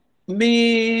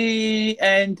 me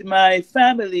and my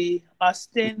family,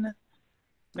 Austin,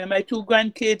 and my two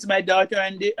grandkids, my daughter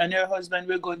and her husband,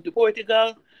 we're going to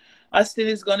Portugal. Austin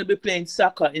is going to be playing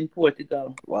soccer in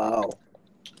Portugal. Wow.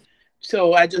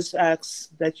 So I just ask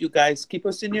that you guys keep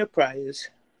us in your prayers.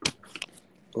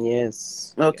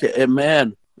 Yes. Okay.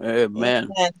 Amen. Amen.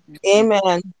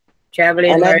 Amen.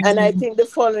 Traveling And mercy. I think the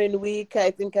following week,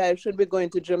 I think I should be going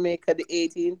to Jamaica the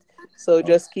 18th. So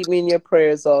just keep me in your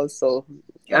prayers also.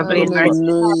 Traveling mercy.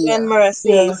 Hallelujah. Yes.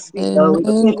 Mercies.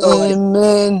 Amen. Lord.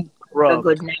 Amen. Have a Wrong.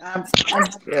 good night.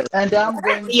 Yes. And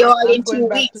See you all in I'm 2 going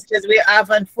back to weeks because we're off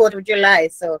on 4th of July.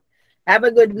 So have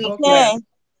a good okay. weekend.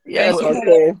 Yes. Thank you.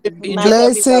 Okay. Enjoy. Night,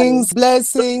 everybody. Blessings to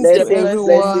Blessings, Blessings. blessings,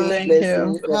 everyone. Thank you.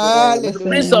 blessings, everyone.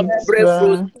 Bring some Hallelujah.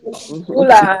 breadfruit.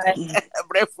 Bye. July.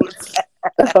 Breadfruit.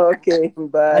 Okay, I'm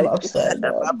bye. upside Bye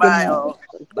down. Good bye, night. all.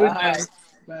 Good Bye. night.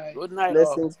 Bye. Good night, all.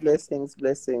 Blessings, blessings,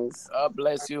 blessings. God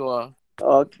bless you all.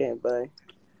 Okay, bye.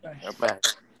 Bye. Bye bye.